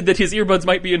suggested that his earbuds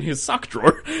might be in his sock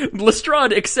drawer,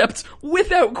 Lestrade accepts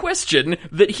without question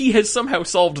that he has somehow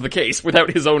solved the case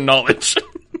without his own knowledge.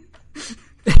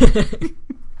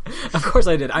 Of course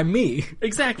I did. I'm me.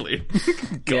 Exactly.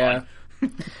 Yeah.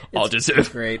 I'll deserve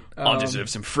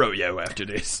some froyo after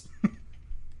this.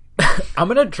 I'm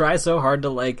gonna try so hard to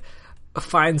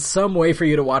find some way for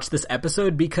you to watch this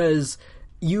episode because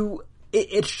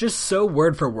it's just so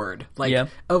word for word. Like,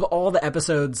 of all the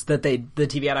episodes that the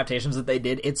TV adaptations that they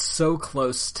did, it's so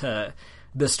close to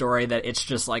the story that it's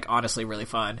just, like, honestly really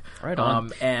fun. Right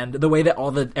on. And the way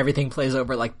that everything plays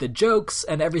over, like, the jokes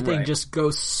and everything just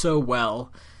goes so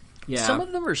well. Yeah. Some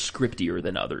of them are scriptier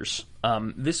than others.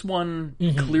 This one,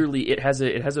 clearly, it has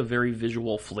a very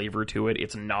visual flavor to it.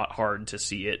 It's not hard to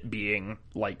see it being,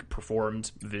 like,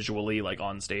 performed visually, like,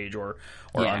 on stage or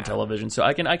on television. So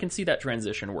I can see that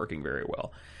transition working very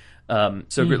well.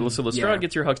 So Lestrade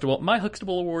gets your Huxtable. My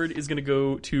Huxtable award is going to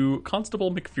go to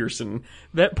Constable McPherson,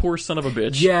 that poor son of a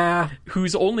bitch. Yeah.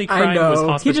 Whose only crime was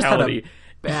hospitality. He just had a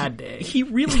bad day. He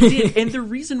really did. And the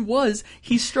reason was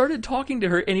he started talking to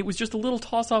her and it was just a little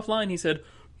toss-off line. He said,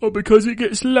 because it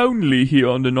gets lonely here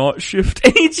on the night shift.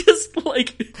 And he just,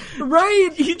 like... Right!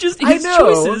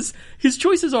 His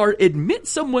choices are admit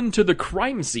someone to the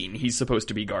crime scene he's supposed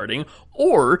to be guarding,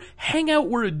 or hang out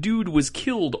where a dude was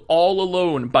killed all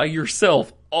alone by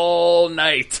yourself all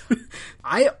night.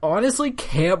 I honestly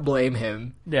can't blame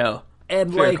him. No.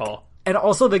 And, fair call. And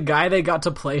also the guy they got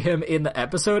to play him in the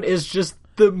episode is just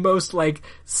the most, like,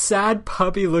 sad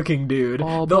puppy-looking dude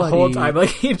the whole time.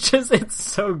 Like, it's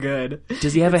so good.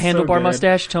 Does he have a handlebar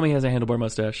mustache? Tell me he has a handlebar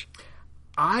mustache.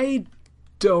 I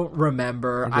don't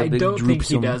remember. I don't think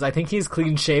he does. I think he's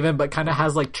clean-shaven, but kind of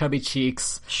has, like, chubby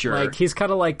cheeks. Sure. Like, he's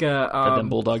kind of like got them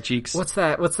bulldog cheeks. What's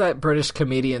that British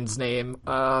comedian's name?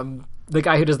 The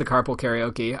guy who does the carpool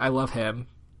karaoke. I love him.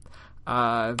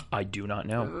 I do not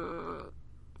know.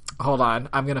 Hold on.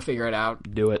 I'm going to figure it out.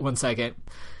 Do it. 1 second.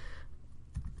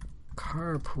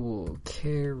 Carpool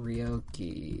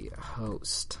karaoke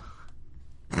host.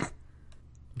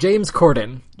 James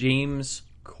Corden. James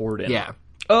Corden. Yeah.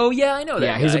 Oh, yeah, I know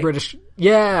that guy. He's a British...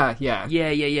 Yeah.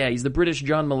 Yeah. He's the British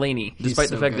John Mulaney, despite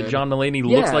the fact that John Mulaney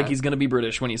looks like he's going to be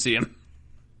British when you see him.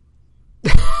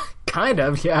 Kind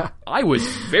of, yeah. I was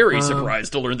very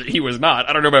surprised to learn that he was not.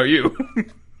 I don't know about you.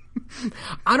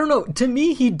 I don't know. To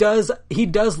me, he does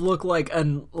look like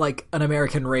an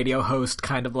American radio host,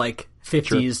 kind of like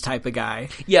 50s type of guy.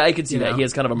 Yeah, I could see that. He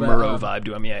has kind of a Murrow vibe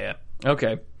to him. Yeah.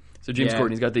 Okay. So James Corden,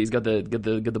 he's got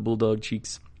the bulldog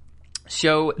cheeks.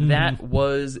 So that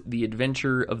was The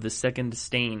Adventure of the Second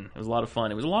Stain. It was a lot of fun.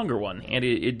 It was a longer one, and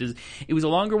it was a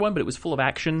longer one, but it was full of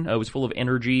action. It was full of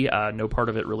energy. No part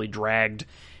of it really dragged,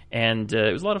 and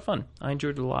it was a lot of fun. I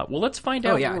enjoyed it a lot. Well, let's find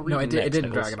out. It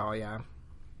didn't drag at all. Yeah.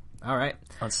 All right.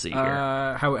 Let's see here.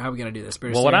 How are we gonna do this?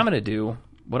 Well, what I'm gonna do.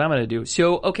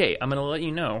 So, okay, I'm gonna let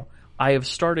you know. I have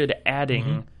started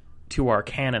adding to our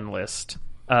canon list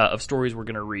of stories we're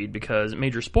gonna read because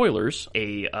Major Spoilers,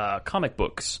 a comic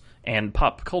books and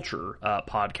pop culture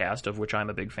podcast of which I'm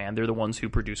a big fan. They're the ones who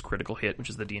produce Critical Hit, which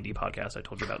is the D&D podcast I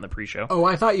told you about in the pre-show. Oh,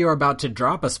 I thought you were about to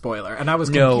drop a spoiler, and I was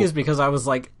confused because I was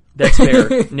like... That's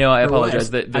fair. No, I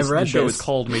apologize. The show is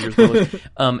called Major Spoilers.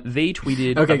 They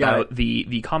tweeted about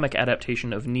the comic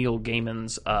adaptation of Neil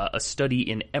Gaiman's A Study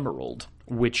in Emerald,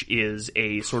 which is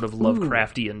a sort of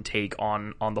Lovecraftian take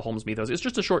on the Holmes mythos. It's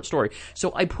just a short story.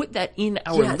 So I put that in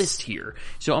our list here.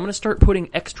 So I'm going to start putting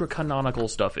extra canonical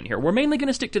stuff in here. We're mainly going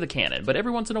to stick to the canon, but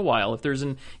every once in a while, if there's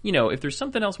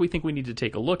something else we think we need to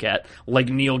take a look at, like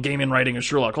Neil Gaiman writing a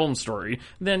Sherlock Holmes story,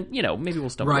 then, maybe we'll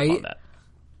stumble upon that.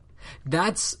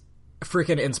 That's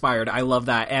freaking inspired. I love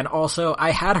that. And also,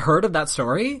 I had heard of that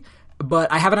story,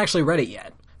 but I haven't actually read it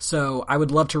yet. So I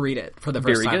would love to read it for the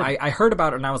first time. I heard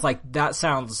about it and I was like, that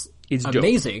sounds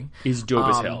amazing. It's dope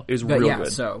as hell. It's real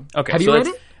good. So, okay, have you read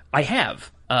it? I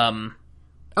have.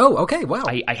 Oh, okay, wow.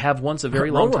 I have once a very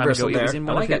long time ago. It was in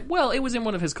it was in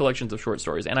one of his collections of short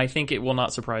stories, and I think it will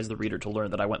not surprise the reader to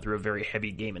learn that I went through a very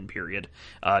heavy Gaiman period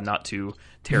not too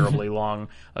terribly long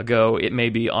ago. It may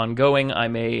be ongoing. I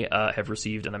may have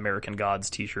received an American Gods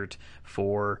t-shirt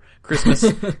for Christmas.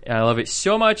 I love it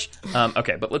so much.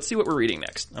 Okay, but let's see what we're reading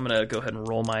next. I'm going to go ahead and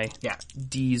roll my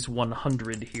D's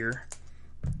 100 here.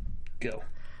 Go.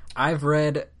 I've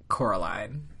read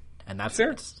Coraline, and that's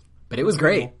fair. It. But it was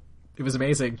great. It was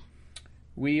amazing.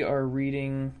 We are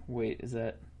reading... Wait, is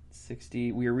that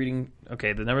 60? We are reading...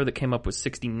 Okay, the number that came up was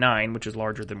 69, which is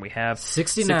larger than we have.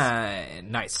 69.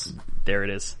 Nice. There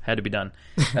it is. Had to be done.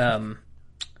 Son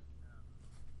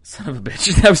of a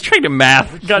bitch. I was trying to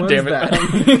math. God damn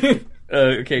it.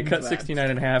 Okay, cut 69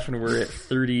 and a half, and we're at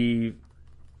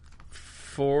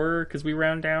 34, because we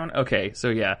round down. Okay, so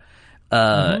yeah.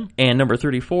 And number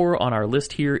 34 on our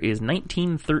list here is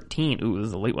 1913. Ooh, this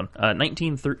is a late one.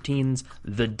 1913's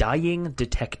The Dying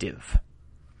Detective.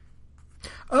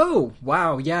 Oh,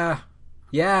 wow, yeah.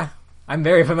 Yeah, I'm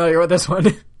very familiar with this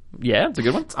one. Yeah, it's a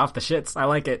good one. It's off the shits. I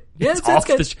like it. Yeah, it's off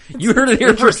good. You heard it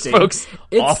here first, folks.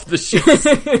 Off the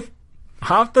shits.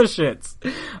 Off the shits.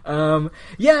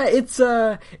 Yeah, it's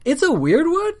a weird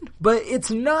one, but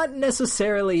it's not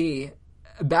necessarily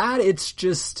bad. It's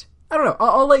just, I don't know.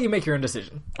 I'll let you make your own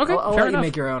decision. Okay, I'll let you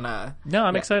make your own. No,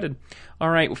 I'm excited. All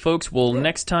right, well, folks. Well,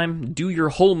 next time, do your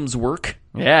Holmes work.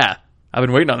 Yeah. I've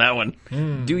been waiting on that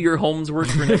one. Do your Holmes work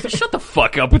for next. Shut the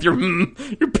fuck up with your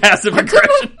passive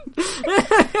aggression.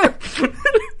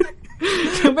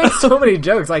 You make so many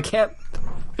jokes, I can't.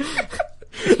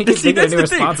 That's any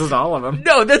responses to all of them.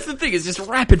 No, that's the thing. It's just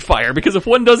rapid fire, because if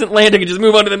one doesn't land, I can just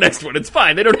move on to the next one. It's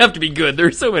fine. They don't have to be good.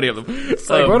 There's so many of them. It's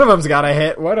like one of them's got a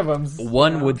hit. One of them's...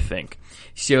 One would think.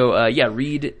 So,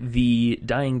 read The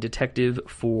Dying Detective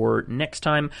for next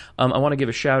time. I want to give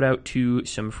a shout out to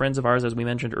some friends of ours, as we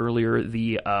mentioned earlier.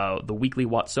 The Weekly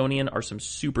Watsonian are some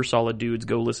super solid dudes.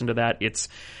 Go listen to that.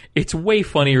 It's way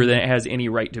funnier than it has any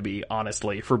right to be,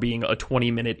 honestly, for being a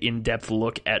 20-minute in-depth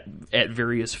look at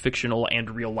various fictional and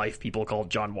real-life people called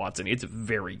John Watson. It's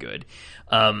very good.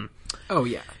 Oh,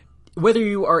 yeah. Whether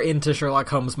you are into Sherlock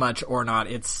Holmes much or not,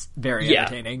 it's very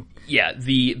entertaining. Yeah,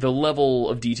 the level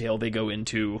of detail they go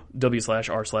into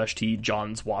W/R/T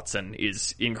Johns Watson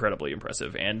is incredibly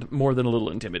impressive and more than a little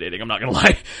intimidating, I'm not going to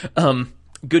lie.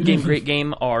 Good Game, Great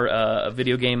Game are a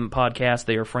video game podcast.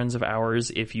 They are friends of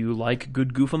ours. If you like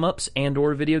good goof-em-ups and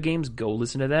or video games, go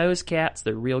listen to those cats.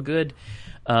 They're real good.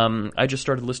 I just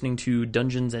started listening to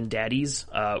Dungeons and Daddies,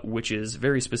 which is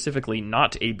very specifically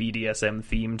not a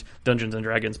BDSM-themed Dungeons and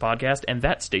Dragons podcast, and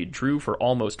that stayed true for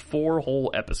almost 4 whole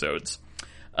episodes.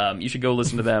 You should go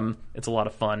listen to them. It's a lot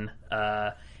of fun.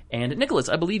 And Nicholas,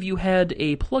 I believe you had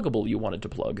a pluggable you wanted to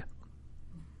plug.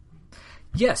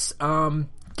 Yes.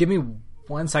 Give me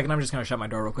 1 second. I'm just going to shut my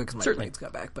door real quick because my roommate's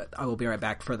got back, but I will be right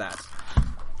back for that.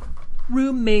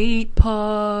 Roommate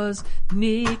pause.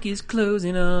 Nick is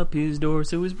closing up his door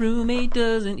so his roommate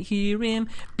doesn't hear him.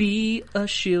 Be a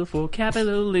shill for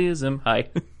capitalism. Hi.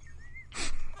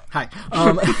 Hi.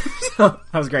 So,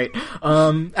 that was great.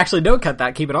 Actually, don't cut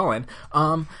that. Keep it all in.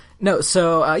 No,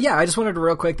 so, I just wanted to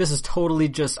real quick. This is totally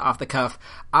just off the cuff.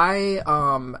 I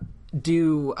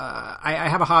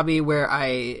have a hobby where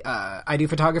I do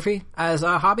photography as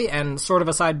a hobby and sort of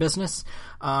a side business.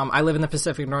 I live in the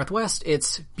Pacific Northwest.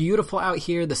 It's beautiful out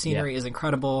here. The scenery is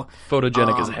incredible.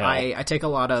 Photogenic as hell. I take a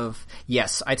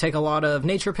lot of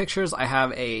nature pictures. I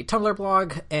have a Tumblr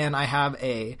blog and I have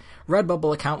a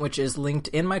Redbubble account, which is linked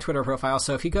in my Twitter profile.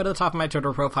 So if you go to the top of my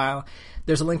Twitter profile,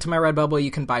 there's a link to my Redbubble. You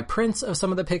can buy prints of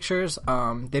some of the pictures.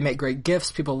 They make great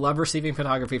gifts. People love receiving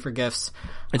photography for gifts.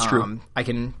 It's true. I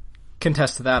can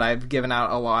contest to that. I've given out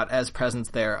a lot as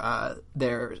presents there.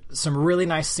 There are some really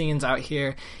nice scenes out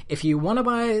here. If you want to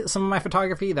buy some of my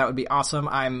photography, that would be awesome.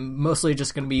 I'm mostly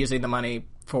just going to be using the money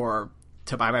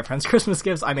to buy my friends Christmas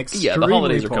gifts. I'm extremely the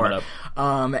holidays poor. are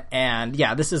coming up. And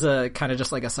this is a kind of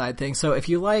just like a side thing. So if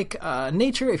you like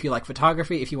nature, if you like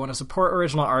photography, if you want to support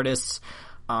original artists,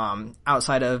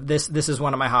 outside of this is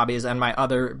one of my hobbies, and my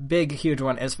other big, huge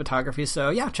one is photography. So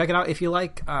yeah, check it out if you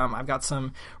like. I've got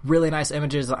some really nice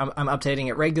images. I'm updating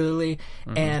it regularly.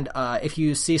 Mm-hmm. And, if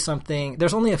you see something,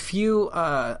 there's only a few,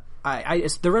 the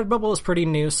Redbubble is pretty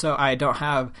new, so I don't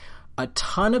have a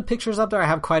ton of pictures up there. I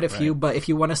have quite a few, but if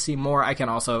you want to see more, I'll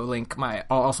also link my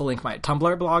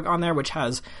Tumblr blog on there, which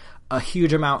has a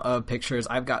huge amount of pictures.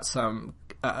 I've got some,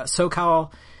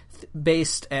 SoCal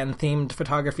based and themed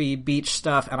photography, beach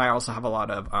stuff, and I also have a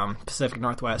lot of Pacific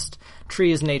Northwest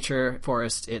trees, nature,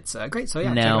 forest. It's great. So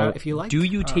yeah, check it out if you like. Do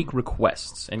you take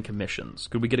requests and commissions?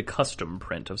 Could we get a custom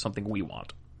print of something we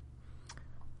want?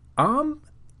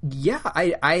 Yeah,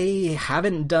 I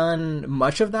haven't done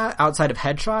much of that outside of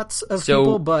headshots of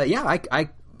people, but yeah,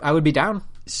 I would be down.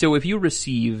 So if you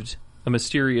received a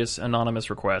mysterious anonymous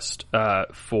request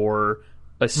for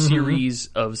a series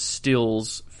of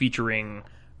stills featuring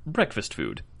breakfast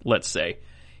food, let's say,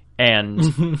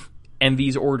 and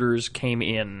these orders came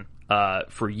in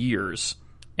for years,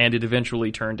 and it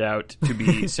eventually turned out to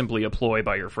be simply a ploy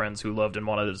by your friends who loved and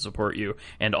wanted to support you,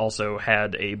 and also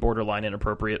had a borderline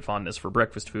inappropriate fondness for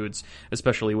breakfast foods,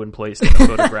 especially when placed in a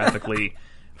photographically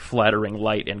flattering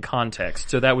light and context.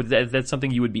 So that's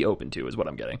something you would be open to, is what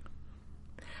I'm getting.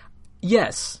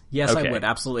 Yes, okay. I would,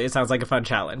 absolutely. It sounds like a fun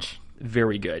challenge.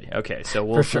 Very good. Okay, so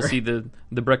we'll see the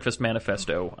Breakfast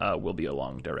Manifesto will be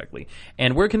along directly.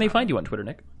 And where can they find you on Twitter,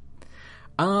 Nick?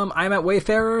 I'm at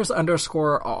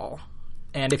Wayfarers_all.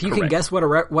 And if you can guess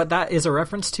what that is a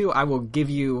reference to, I will give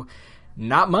you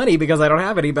not money because I don't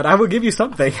have any, but I will give you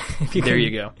something. If you there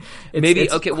you go. Maybe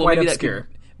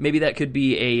that could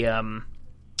be a.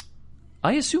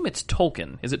 I assume it's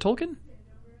Tolkien. Is it Tolkien?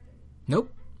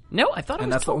 Nope. No, I thought it was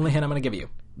And that's Tolkien. the only hint I'm going to give you.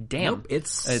 Damn. Nope,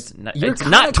 it's not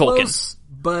Tolkien. Tolkien.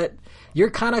 But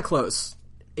you're kind of close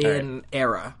in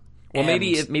era. Well,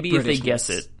 maybe if they guess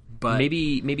it, but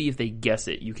maybe if they guess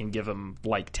it, you can give them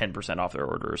like 10% off their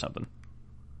order or something.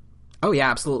 Oh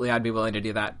yeah, absolutely. I'd be willing to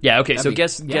do that. Yeah, okay. That'd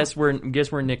guess where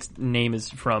Nick's name is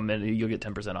from, and you'll get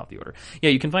 10% off the order.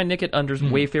 Yeah, you can find Nick at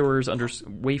Wayfarers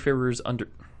under.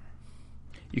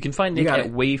 You can find Nick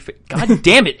at Wayfarers. God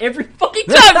damn it! Every fucking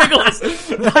time, Nicholas.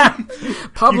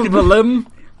 Problem.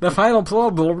 The final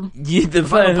problem. Yeah, the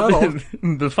final plum.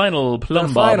 The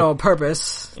final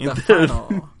purpose. The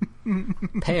final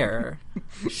pear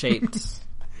shaped.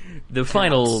 The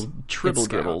final triple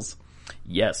dribbles.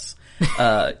 Yes.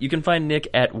 You can find Nick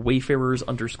at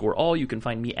Wayfarers_all. You can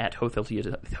find me at Hotel.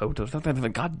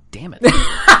 God damn it.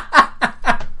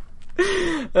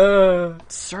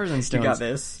 Stars and Stones. You got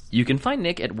this. You can find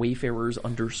Nick at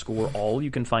Wayfarers_all. You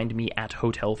can find me at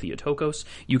Hotel Theotokos.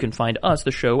 You can find us,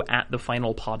 the show, at The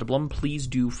Final Podblum. Please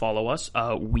do follow us.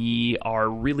 We are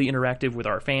really interactive with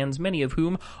our fans, many of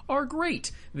whom are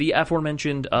great. The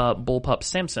aforementioned Bullpup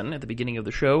Samson at the beginning of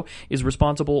the show is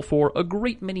responsible for a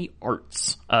great many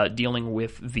arts dealing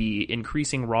with the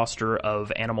increasing roster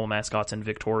of animal mascots and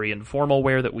Victorian formal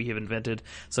wear that we have invented,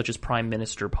 such as Prime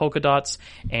Minister Polka Dots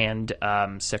and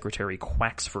Secretary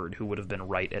Quaxford, who would have been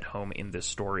right at home in this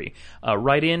story.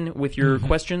 Write in with your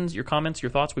questions, your comments, your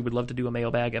thoughts. We would love to do a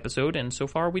mailbag episode, and so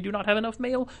far we do not have enough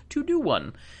mail to do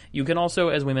one. You can also,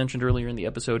 as we mentioned earlier in the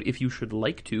episode, if you should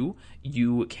like to,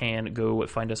 you can go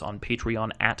find us on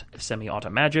Patreon at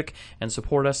SemiAutoMagic and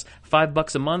support us.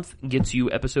 $5 a month gets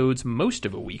you episodes most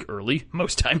of a week early,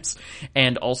 most times.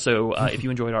 And also, if you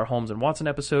enjoyed our Holmes and Watson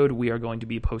episode, we are going to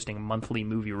be posting monthly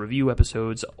movie review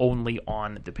episodes only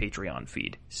on the Patreon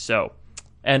feed. So,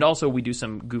 and also we do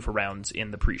some goof arounds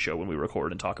in the pre-show when we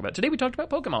record and talk about. Today we talked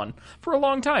about Pokemon for a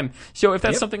long time. So if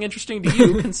that's something interesting to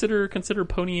you, consider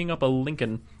ponying up a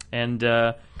Lincoln and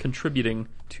contributing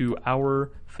to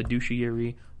our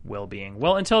fiduciary well-being.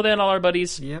 Well, until then, all our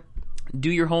buddies,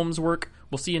 do your Holmes work.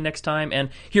 We'll see you next time. And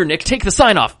here, Nick, take the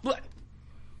sign off.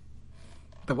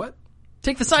 The what?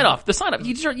 Take the sign off. The sign off.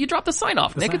 You dropped the sign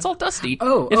off, Nick. It's all dusty. It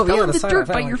fell in the dirt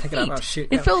by off. your feet.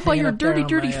 It fell by your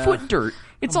dirty foot dirt.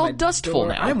 It's all dustful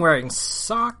now. I'm wearing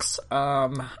socks.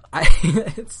 My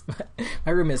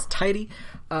room is tidy.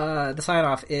 The sign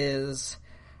off is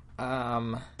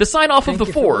the sign off of the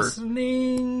four.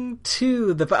 Listening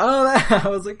to the that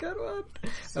was a good one.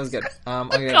 That was good.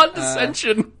 Okay,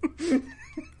 condescension.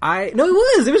 It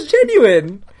was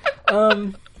genuine.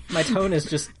 My tone is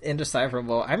just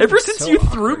indecipherable. Ever since you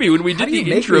threw me when we did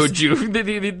the intro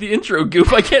the intro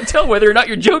goof, I can't tell whether or not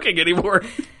you're joking anymore.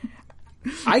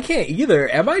 I can't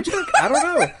either. Am I joking? I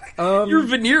don't know. Your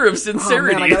veneer of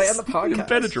sincerity is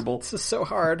impenetrable. This is so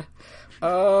hard.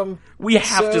 We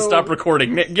have to stop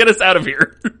recording. Nick, get us out of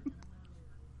here.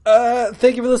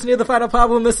 Thank you for listening to The Final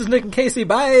Problem. This is Nick and Casey.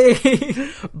 Bye.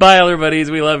 Bye, other buddies.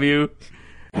 We love you.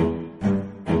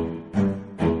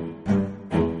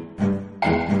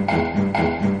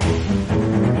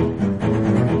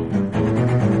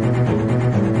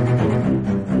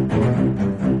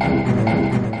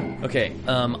 Okay,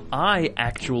 I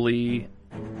actually,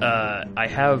 I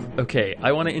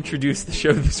want to introduce the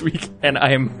show this week, and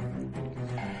I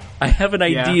have an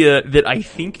idea that I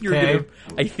think you're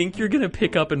gonna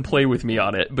pick up and play with me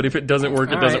on it, but if it doesn't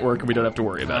work, it doesn't work, and we don't have to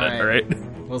worry about it, alright?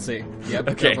 We'll see. Yep,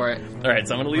 okay. Go for it. Alright,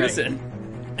 so I'm gonna leave this in.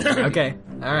 Okay,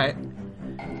 alright.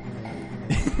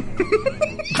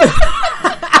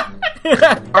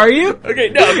 Are you? Okay,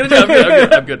 no,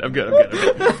 I'm good.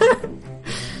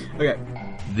 Okay.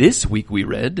 This week we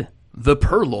read The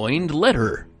Purloined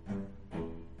Letter.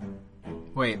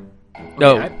 Wait.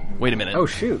 Wait a minute. Oh,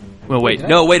 shoot. Well, wait.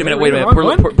 No, wait a minute.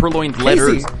 Purloined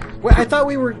Letters. Wait, I thought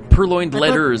we were... Purloined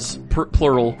Letters,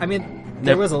 plural. I mean,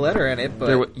 there was a letter in it,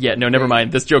 but... never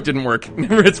mind. This joke didn't work.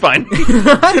 It's fine. I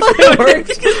thought it worked.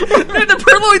 The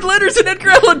Purloined Letters an Edgar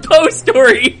Allan Poe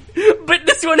story, but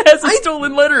this one has a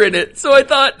stolen letter in it, so I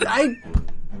thought...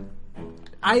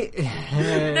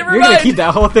 Never mind. You're gonna keep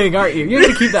that whole thing, aren't you? You're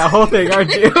gonna keep that whole thing,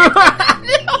 aren't you? No!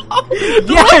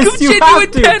 Yes, you have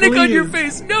to, panic please. on your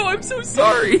face. No, I'm so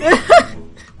sorry.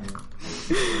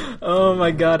 Oh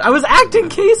my god. I was acting,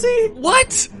 Casey!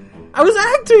 What? I was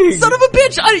acting! Son of a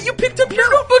bitch! You picked up your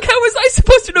notebook. How was I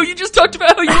supposed to know? You just talked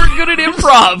about how you weren't good at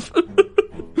improv.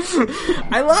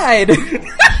 I lied.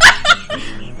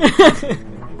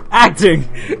 Acting.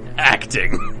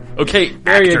 Okay,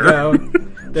 there you go.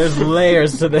 There's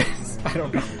layers to this. I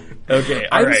don't know. Okay,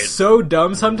 I'm so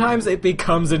dumb sometimes it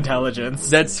becomes intelligence.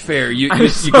 That's fair. You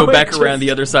go back around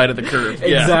the other side of the curve.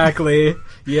 Exactly.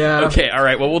 Yeah. Okay, all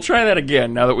right. Well, we'll try that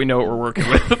again now that we know what we're working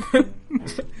with.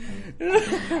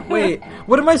 Wait,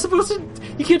 what am I supposed to...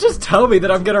 You can't just tell me that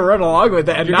I'm going to run along with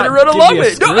it and You're not gonna run give along me a with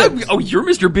it. script. No, you're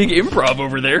Mr. Big Improv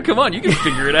over there. Come on, you can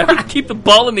figure it out. Keep the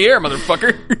ball in the air,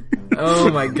 motherfucker. Oh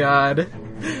my god.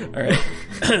 All right.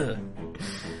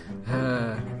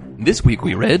 This week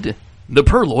we read The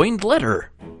Purloined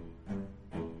Letter.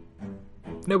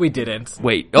 No, we didn't.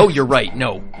 Wait. Oh, you're right.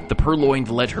 No, The Purloined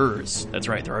Letters. That's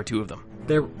right. There are two of them.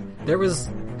 There was...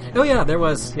 Oh yeah, there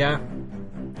was, yeah.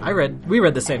 We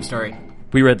read the same story.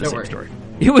 We read the same story.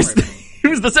 It was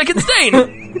the second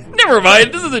stain. Never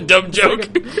mind. This is a dumb joke.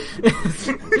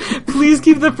 Please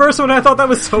keep the first one. I thought that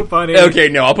was so funny. Okay,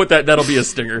 no, I'll put that. That'll be a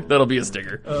stinger.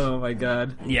 Oh my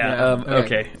god. Yeah.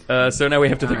 Okay. So now we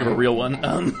have to think of a real one.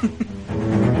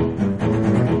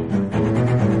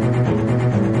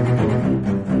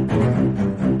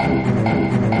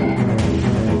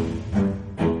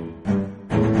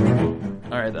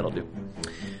 All right, that'll do.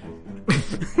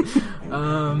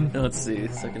 Let's see.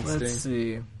 Second sting. Let's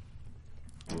see.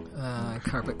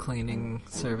 Carpet cleaning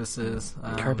services.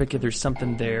 There's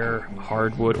something there.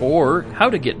 Hardwood. Or how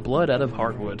to get blood out of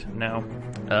hardwood. No.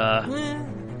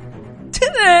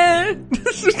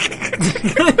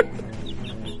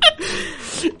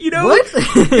 You know, what?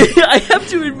 I have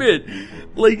to admit,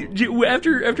 like,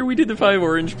 after we did the 5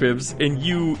 Orange Pips and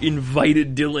you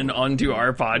invited Dylan onto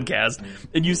our podcast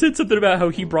and you said something about how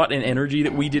he brought an energy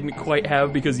that we didn't quite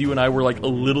have because you and I were like a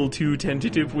little too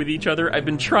tentative with each other. I've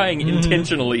been trying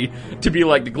intentionally to be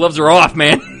like, the gloves are off,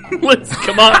 man. Let's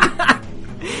come on.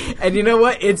 And you know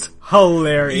what? It's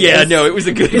hilarious. Yeah, no, it was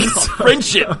a good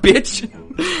friendship, bitch.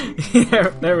 Yeah,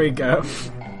 there we go.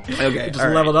 Okay, just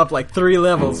leveled up like 3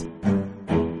 levels.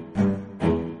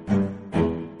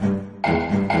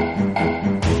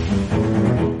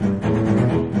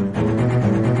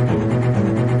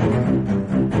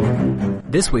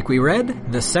 This week we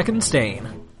read The Second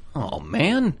Stain. Oh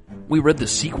man, we read the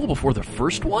sequel before the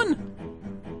first one?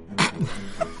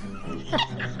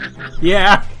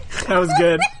 Yeah, that was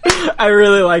good. I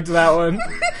really liked that one.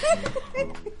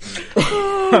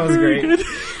 That was great. Good.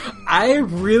 I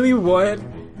really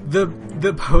want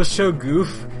the post-show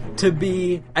goof to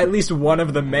be at least one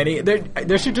of the many.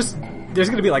 There's going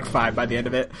to be like 5 by the end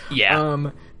of it. Yeah.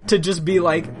 To just be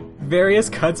like various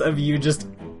cuts of you just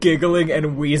giggling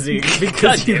and wheezing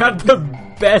because you have the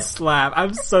best laugh.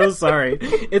 I'm so sorry.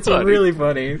 It's really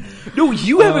funny. No,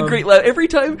 you have a great laugh. Every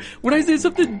time when I say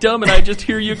something dumb and I just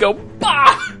hear you go,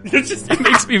 bah! It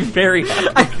makes me very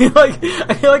happy. I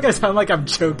feel like I sound like I'm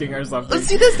choking or something.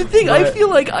 See, that's the thing. But I feel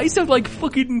like I sound like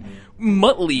fucking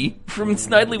Muttley from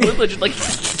Snidely Whiplash. Just like,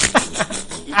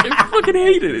 I fucking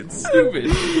hate it. It's stupid.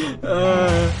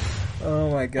 Oh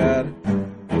my god.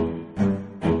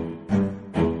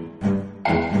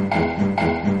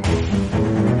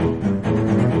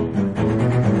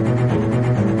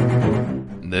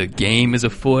 The game is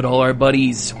afoot, all our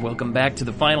buddies. Welcome back to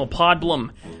the Final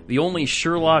Podblum, the only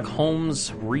Sherlock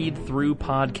Holmes read-through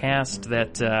podcast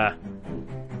that,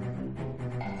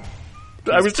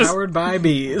 powered by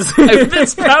bees.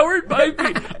 It's powered by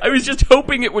bees. I was just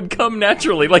hoping it would come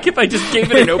naturally. Like if I just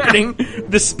gave it an opening,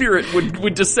 the spirit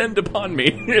would descend upon me,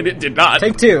 and it did not.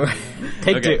 Take 2.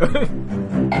 Take 2.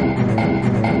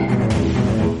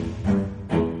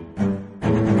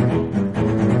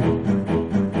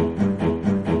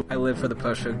 I live for the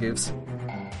post-show goofs.